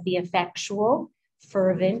 says, the effectual,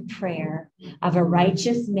 fervent prayer of a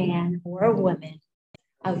righteous man or a woman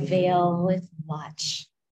availeth much.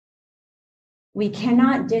 We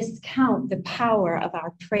cannot discount the power of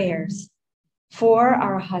our prayers for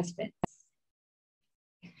our husbands.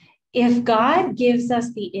 If God gives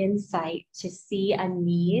us the insight to see a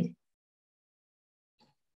need,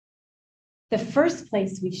 the first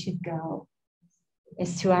place we should go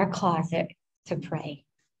is to our closet to pray.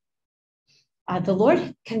 The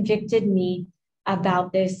Lord convicted me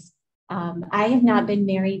about this. I have not been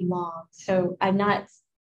married long, so I'm not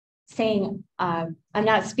saying, I'm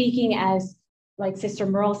not speaking as, like Sister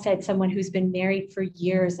Merle said, someone who's been married for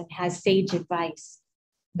years and has sage advice.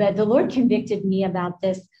 But the Lord convicted me about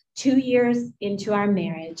this 2 years into our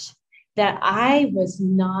marriage, that I was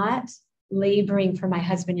not laboring for my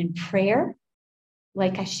husband in prayer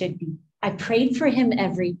like I should be. I prayed for him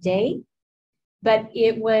every day, but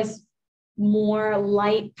it was more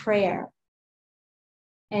light prayer.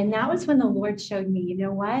 And that was when the Lord showed me, you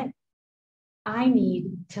know what? I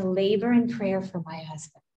need to labor in prayer for my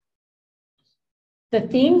husband. The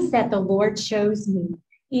things that the Lord shows me,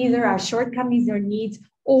 either our shortcomings or needs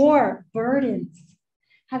or burdens.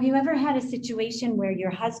 Have you ever had a situation where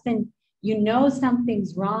your husband, you know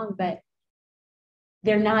something's wrong, but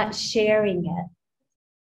they're not sharing it?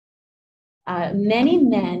 Many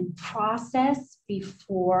men process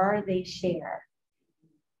before they share.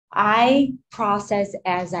 I process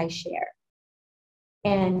as I share.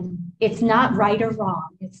 And it's not right or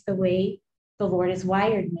wrong. It's the way the Lord has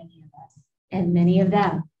wired many of us and many of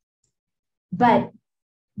them. But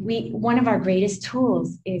one of our greatest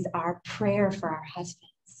tools is our prayer for our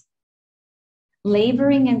husbands.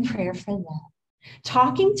 Laboring in prayer for them.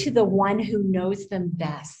 Talking to the one who knows them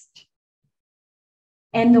best.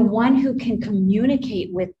 And the one who can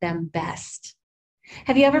communicate with them best.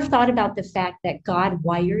 Have you ever thought about the fact that God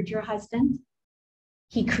wired your husband?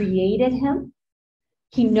 He created him.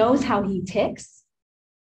 He knows how he ticks.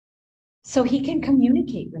 So he can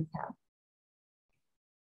communicate with him.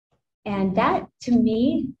 And that, to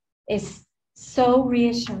me, is so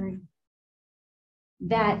reassuring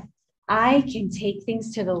that I can take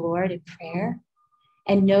things to the Lord in prayer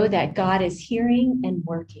and know that God is hearing and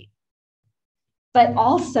working. But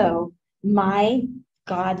also my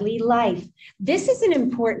godly life. This is an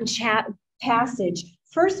important passage,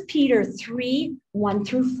 1 Peter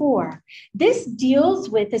 3:1-4. This deals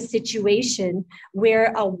with a situation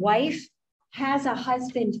where a wife has a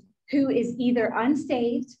husband who is either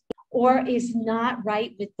unsaved or is not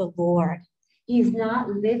right with the Lord. He's not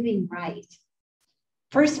living right.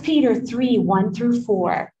 1 Peter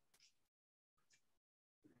 3:1-4.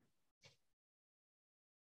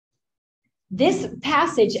 This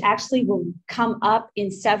passage actually will come up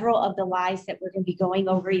in several of the lives that we're going to be going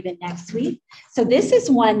over even next week. So this is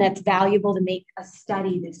one that's valuable to make a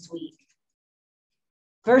study this week.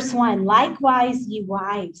 Verse 1, likewise, ye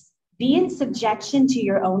wives, be in subjection to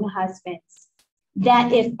your own husbands,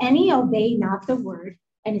 that if any obey not the word,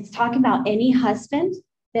 and it's talking about any husband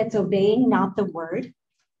that's obeying not the word,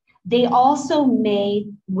 they also may,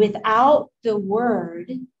 without the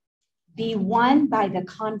word, be won by the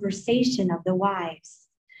conversation of the wives.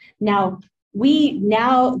 Now,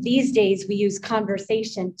 these days, we use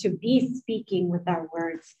conversation to be speaking with our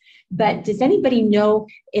words. But does anybody know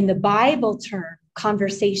in the Bible term,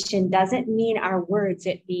 conversation doesn't mean our words.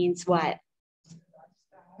 It means what?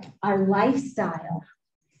 Our lifestyle,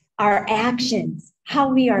 our actions,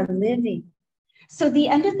 how we are living. So the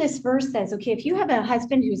end of this verse says, okay, if you have a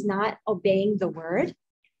husband who's not obeying the word,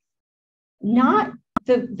 not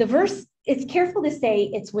the verse, it's careful to say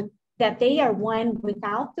it's with that they are one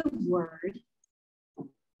without the word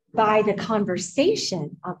by the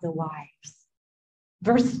conversation of the wives.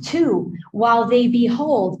 Verse 2, while they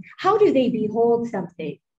behold, how do they behold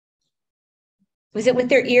something? Was it with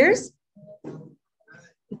their ears?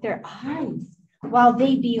 With their eyes. While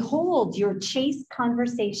they behold your chaste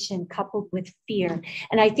conversation coupled with fear.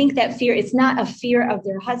 And I think that fear, it's not a fear of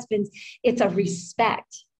their husbands, it's a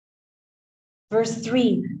respect. Verse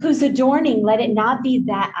 3, whose adorning, let it not be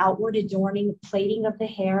that outward adorning, plaiting of the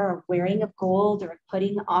hair, or wearing of gold, or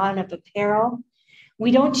putting on of apparel.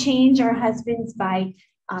 We don't change our husbands by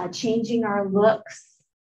changing our looks.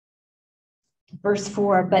 Verse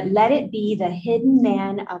 4, but let it be the hidden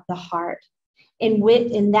man of the heart,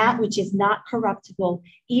 in that which is not corruptible,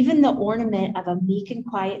 even the ornament of a meek and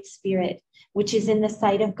quiet spirit, which is in the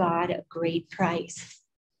sight of God a great price.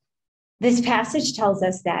 This passage tells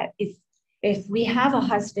us that if we have a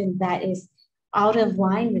husband that is out of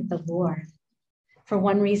line with the Lord for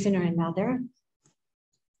one reason or another,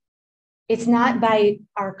 it's not by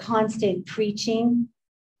our constant preaching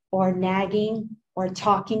or nagging or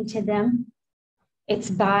talking to them. It's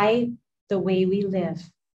by the way we live.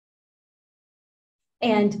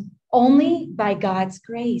 And only by God's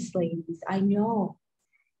grace, ladies, I know.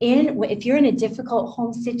 If you're in a difficult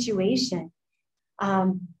home situation,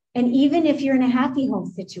 and even if you're in a happy home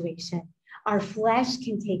situation, our flesh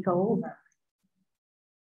can take over.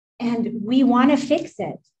 And we want to fix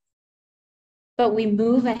it, but we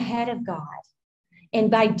move ahead of God. And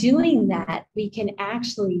by doing that, we can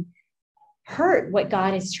actually hurt what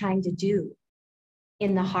God is trying to do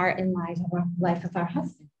in the heart and life of our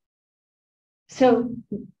husband. So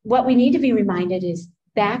what we need to be reminded is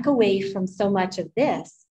back away from so much of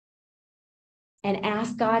this and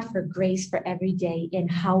ask God for grace for every day in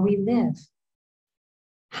how we live,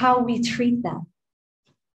 how we treat them.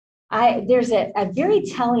 There's a very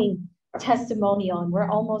telling testimonial, and we're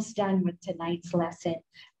almost done with tonight's lesson.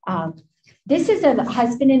 This is a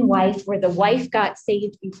husband and wife where the wife got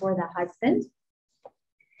saved before the husband.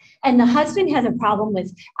 And the husband has a problem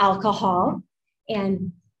with alcohol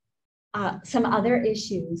and some other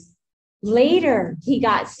issues. Later, he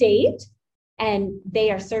got saved and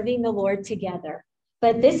they are serving the Lord together.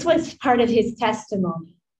 But this was part of his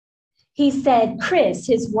testimony. He said, Chris,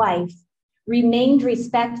 his wife, remained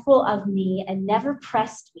respectful of me and never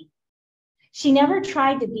pressed me. She never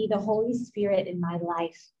tried to be the Holy Spirit in my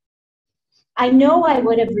life. I know I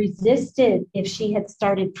would have resisted if she had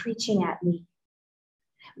started preaching at me.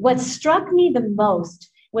 What struck me the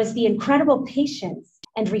most was the incredible patience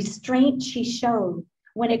and restraint she showed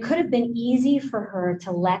when it could have been easy for her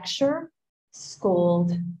to lecture,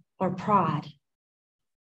 scold, or prod.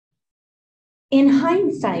 In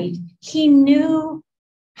hindsight, he knew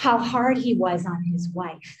how hard he was on his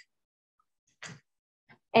wife.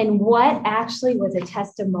 And what actually was a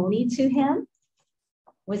testimony to him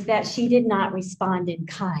was that she did not respond in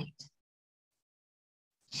kind.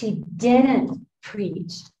 She didn't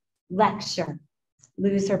preach, lecture,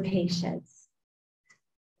 lose her patience.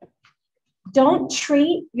 Don't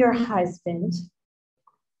treat your husband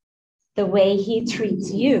the way he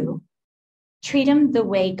treats you. Treat him the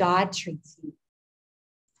way God treats you.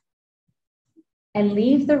 And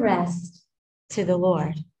leave the rest to the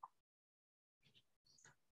Lord.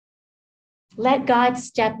 Let God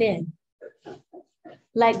step in.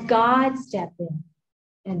 Let God step in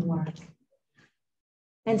and work.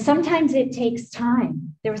 And sometimes it takes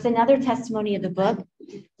time. There was another testimony of the book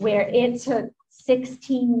where it took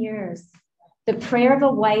 16 years. The prayer of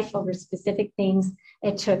a wife over specific things,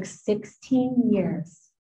 it took 16 years.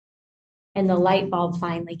 And the light bulb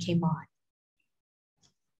finally came on.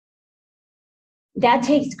 That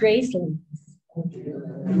takes grace, ladies.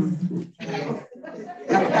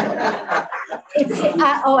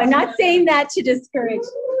 I'm not saying that to discourage,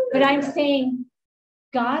 but I'm saying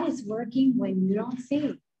God is working when you don't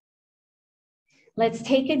see. Let's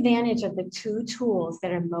take advantage of the two tools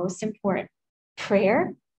that are most important,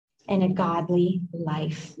 prayer and a godly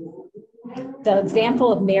life. The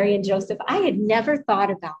example of Mary and Joseph, I had never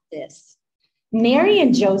thought about this. Mary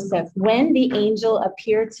and Joseph, when the angel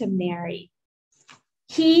appeared to Mary,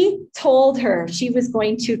 he told her she was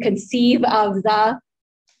going to conceive of the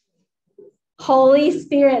Holy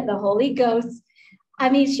Spirit, the Holy Ghost. I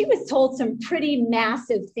mean, she was told some pretty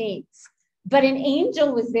massive things, but an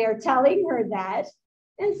angel was there telling her that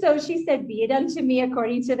And so she said, be it unto me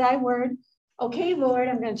according to thy word. Okay, Lord,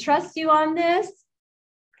 I'm going to trust you on this.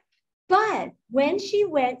 But when she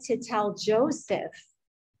went to tell Joseph,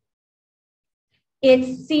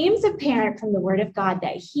 it seems apparent from the word of God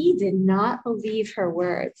that he did not believe her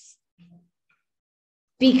words.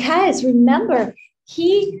 Because remember,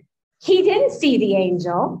 he didn't see the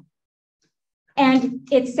angel. And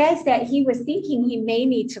it says that he was thinking he may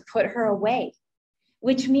need to put her away,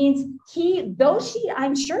 which means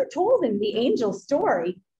I'm sure, told him the angel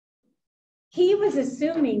story, he was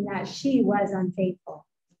assuming that she was unfaithful.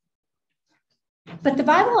 But the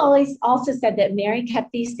Bible always also said that Mary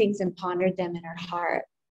kept these things and pondered them in her heart.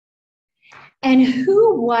 And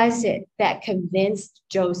who was it that convinced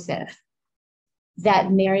Joseph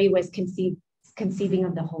that Mary was conceiving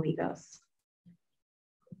of the Holy Ghost?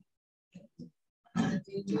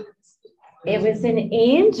 It was an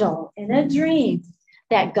angel in a dream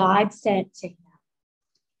that God sent to him.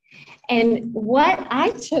 And what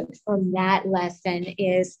I took from that lesson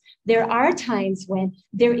is there are times when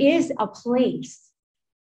there is a place,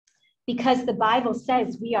 because the Bible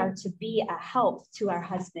says we are to be a help to our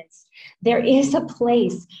husbands. There is a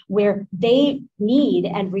place where they need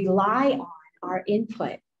and rely on our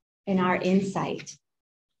input and our insight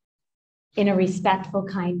in a respectful,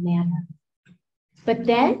 kind manner. But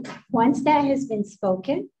then, once that has been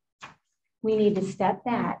spoken, we need to step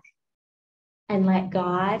back and let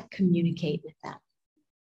God communicate with them.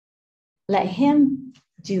 Let him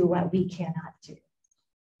do what we cannot do.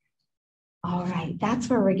 All right, that's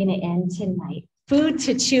where we're going to end tonight. Food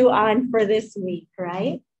to chew on for this week,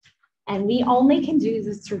 right? And we only can do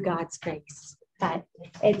this through God's grace. But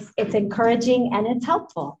it's encouraging and it's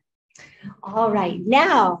helpful. All right,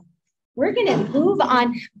 now we're going to move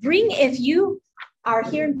on. If you are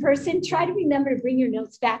here in person, try to remember to bring your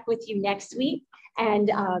notes back with you next week. And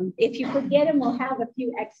if you forget them, we'll have a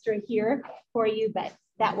few extra here for you, but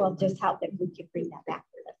that will just help if we can bring that back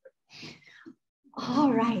with us.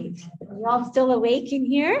 All right, are you all still awake in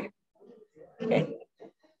here? Okay.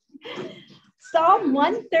 Psalm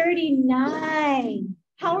 139.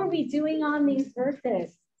 How are we doing on these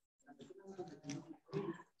verses?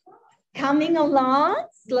 Coming along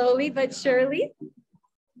slowly but surely.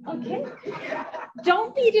 Okay.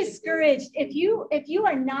 Don't be discouraged. If you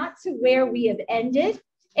are not to where we have ended,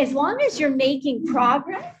 as long as you're making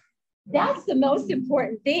progress, that's the most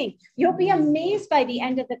important thing. You'll be amazed by the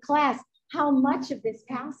end of the class how much of this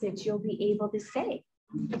passage you'll be able to say.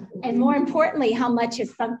 And more importantly, how much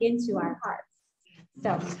has sunk into our hearts.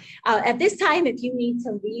 So at this time, if you need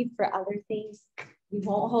to leave for other things, we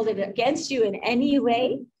won't hold it against you in any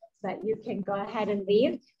way, but you can go ahead and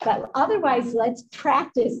leave. But otherwise, let's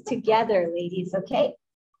practice together, ladies, okay?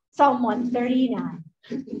 Psalm 139.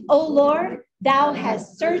 O Lord, thou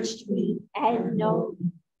hast searched me and known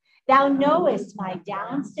me. Thou knowest my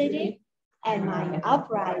downsitting and mine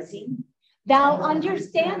uprising. Thou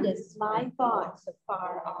understandest my thoughts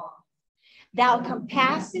afar off. Thou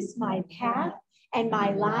compassest my path and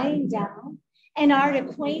my lying down, and art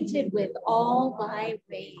acquainted with all my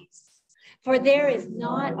ways. For there is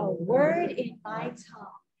not a word in my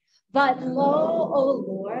tongue, but lo, O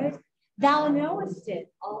Lord, thou knowest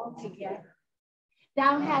it altogether.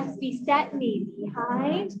 Thou hast beset me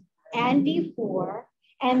behind and before,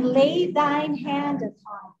 and laid thine hand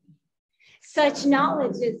upon me. Such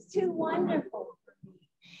knowledge is too wonderful for me.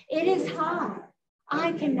 It is high.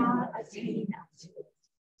 I cannot attain unto it.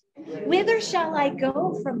 Whither shall I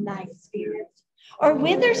go from thy spirit? Or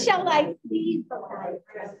whither shall I flee from thy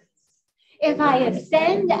presence? If I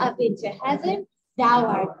ascend up into heaven, thou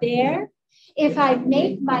art there. If I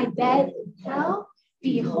make my bed in hell,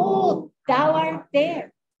 behold, thou art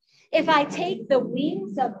there. If I take the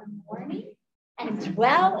wings of the morning and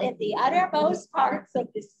dwell in the uttermost parts of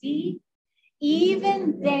the sea,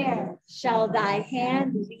 even there shall thy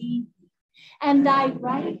hand lead me, and thy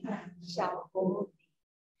right hand shall hold me.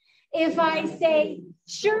 If I say,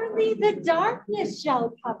 surely the darkness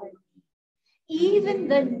shall cover me, even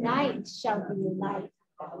the night shall be light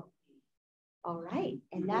about me. All right,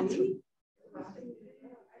 and that's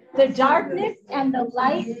the darkness and the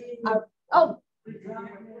light are,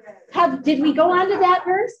 did we go on to that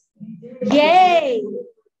verse? Yay!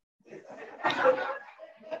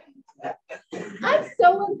 I'm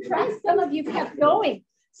so impressed some of you kept going.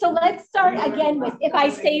 So let's start again with, if I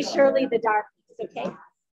say surely the darkness, okay?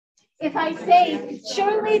 If I say,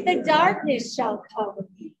 surely the darkness shall cover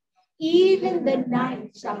me, even the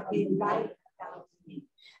night shall be light about me.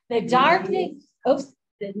 The darkness,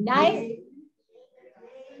 the night,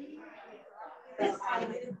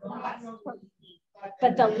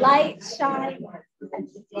 but the light shines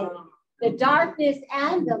as the day. The darkness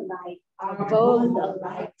and the light are both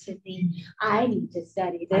alike to thee. I need to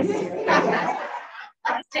study this.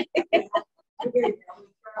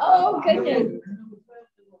 Oh, goodness.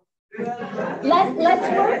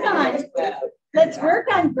 Let's work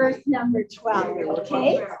on verse number 12,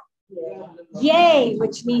 okay? Yea,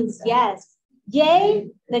 which means yes. Yea,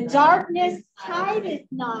 the darkness hideth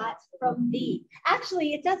not from thee.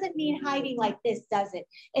 Actually, it doesn't mean hiding like this, does it?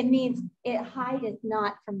 It means it hideth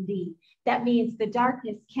not from thee. That means the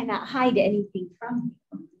darkness cannot hide anything from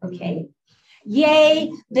you, okay?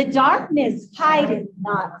 Yea, the darkness hideth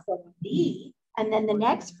not from thee. And then the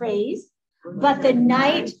next phrase, but the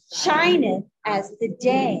night shineth as the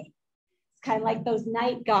day. It's kind of like those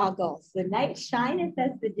night goggles. The night shineth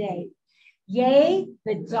as the day. Yea,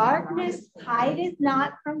 the darkness hideth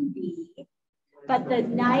not from thee, but the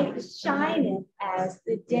night shineth as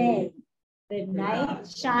the day. The night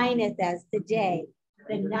shineth as the day.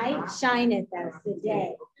 The night shineth as the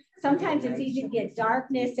day. Sometimes it's easy to get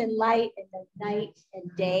darkness and light and the night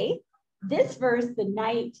and day. This verse, the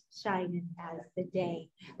night shineth as the day.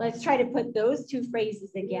 Let's try to put those two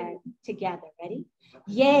phrases again together. Ready?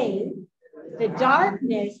 Yea, the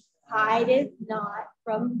darkness hideth not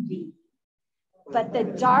from thee, but the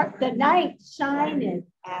night shineth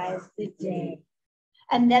as the day.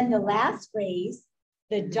 And then the last phrase,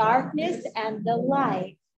 the darkness and the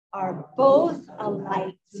light are both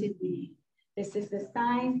alike to thee. This is the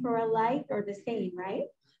sign for a light, or the same, right?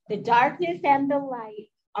 The darkness and the light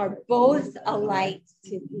are both alike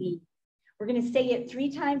to thee. We're going to say it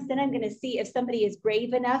 3 times, then I'm going to see if somebody is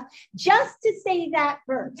brave enough just to say that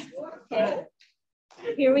verse. Okay,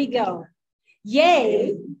 here we go.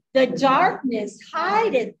 Yea, the darkness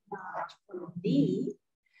hideth not from thee,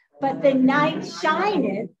 but the night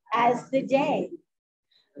shineth as the day.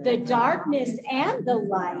 The darkness and the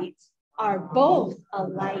light are both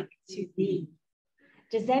alike to thee.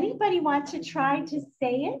 Does anybody want to try to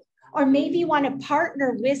say it? Or maybe want to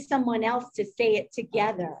partner with someone else to say it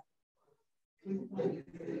together?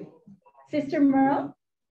 Sister Merle?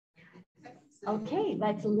 Okay,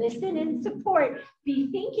 let's listen and support. Be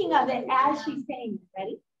thinking of it as she's saying it.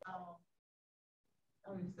 Ready?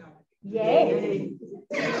 Yay.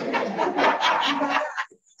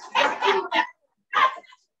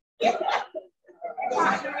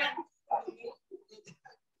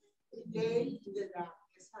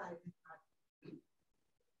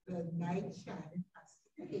 The night shineth as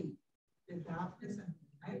the day. The darkness and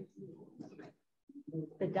the light.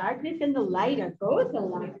 The darkness and the light are both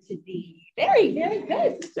alike to thee. Very, very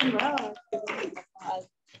good.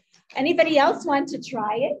 Anybody else want to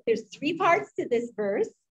try it? There's 3 parts to this verse.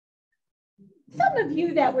 Some of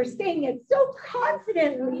you that were saying it so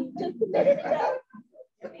confidently just a minute ago.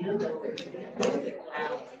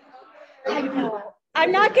 I know.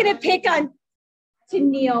 I'm not going to pick on to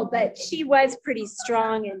Neil, but she was pretty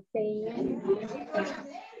strong in saying it.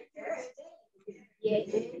 Yeah.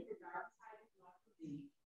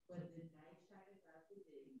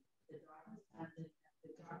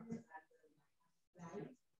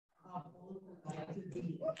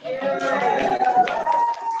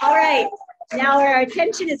 All right, now our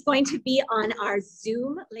attention is going to be on our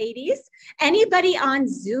Zoom, ladies. Anybody on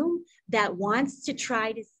Zoom that wants to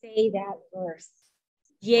try to say that verse?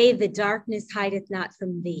 Yea, the darkness hideth not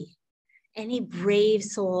from thee. Any brave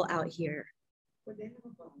soul out here?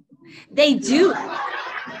 They do.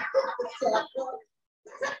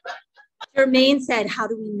 Jermaine said, how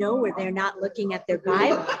do we know where they're not looking at their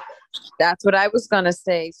Bible? That's what I was going to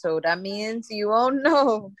say. So that means you won't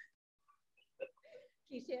know.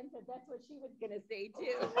 Keishan said that's what she was going to say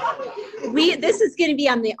too. This is going to be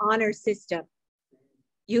on the honor system.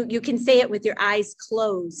 You can say it with your eyes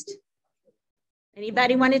closed.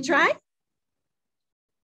 Anybody want to try?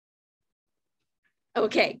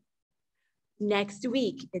 Okay. Next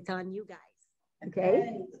week, it's on you guys.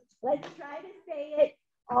 Okay. Let's try to say it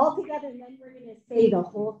all together, and then we're going to say the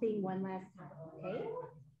whole thing one last time. Okay.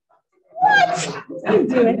 What? You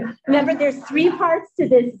do it. Remember, there's 3 parts to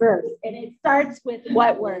this verse, and it starts with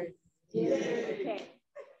what word? Okay.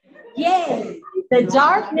 Yea, the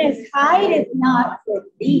darkness hideth not from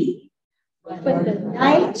thee, but the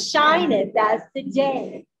night shineth as the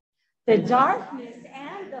day. The darkness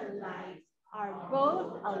and the light are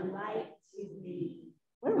both alike to thee.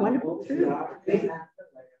 What a wonderful truth.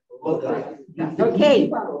 Okay.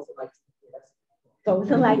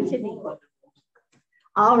 Both alike to thee.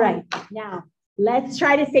 All right, now let's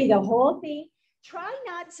try to say the whole thing. Try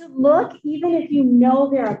not to look, even if you know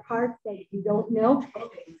there are parts that you don't know.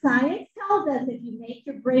 Science tells us if you make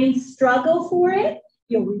your brain struggle for it,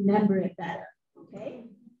 you'll remember it better. Okay?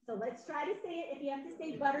 So let's try to say it. If you have to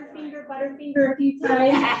say Butterfinger, Butterfinger a few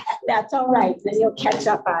times, that's all right. Then you'll catch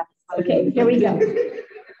up on it. Okay, here we go.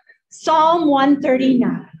 Psalm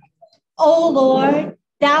 139. O Lord,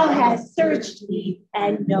 thou hast searched me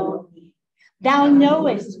and known me. Thou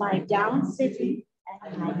knowest my down sitting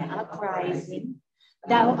and my uprising.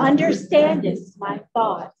 Thou understandest my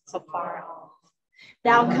thoughts afar off.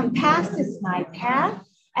 Thou compassest my path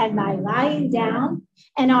and my lying down,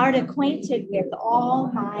 and art acquainted with all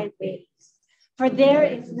my ways. For there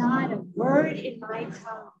is not a word in my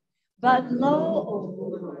tongue, but lo,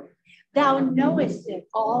 O Lord, thou knowest it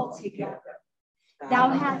altogether. Thou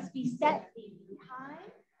hast beset me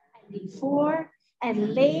behind and before,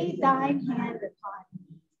 and laid thine hand upon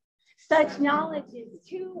me. Such knowledge is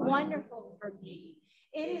too wonderful for me.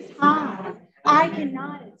 It is high, I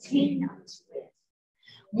cannot attain unto it.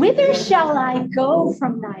 Whither shall I go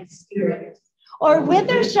from thy spirit? Or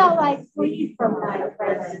whither shall I flee from thy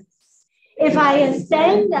presence? If I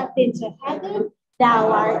ascend up into heaven, thou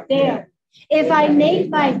art there. If I make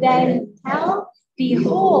my bed in hell,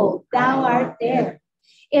 behold, thou art there.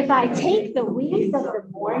 If I take the wings of the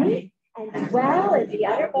morning and dwell in the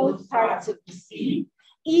uttermost parts of the sea,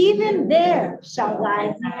 even there shall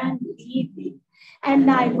thy hand lead me, and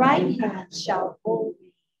thy right hand shall hold me.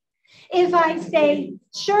 If I say,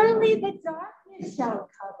 surely the darkness shall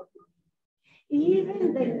cover me,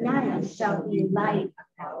 even the night shall be light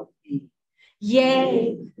about me.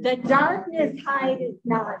 Yea, the darkness hideth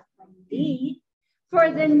not from thee,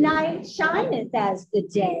 for the night shineth as the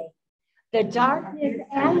day. The darkness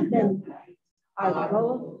and the night are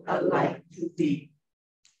both alike to thee.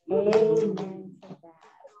 Amen to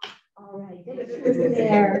that. All right,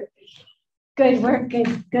 there. Good work,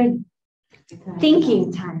 good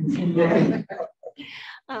thinking time in there.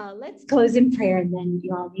 Let's close in prayer, and then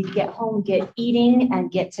you all need to get home, get eating,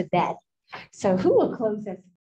 and get to bed. So who will close us?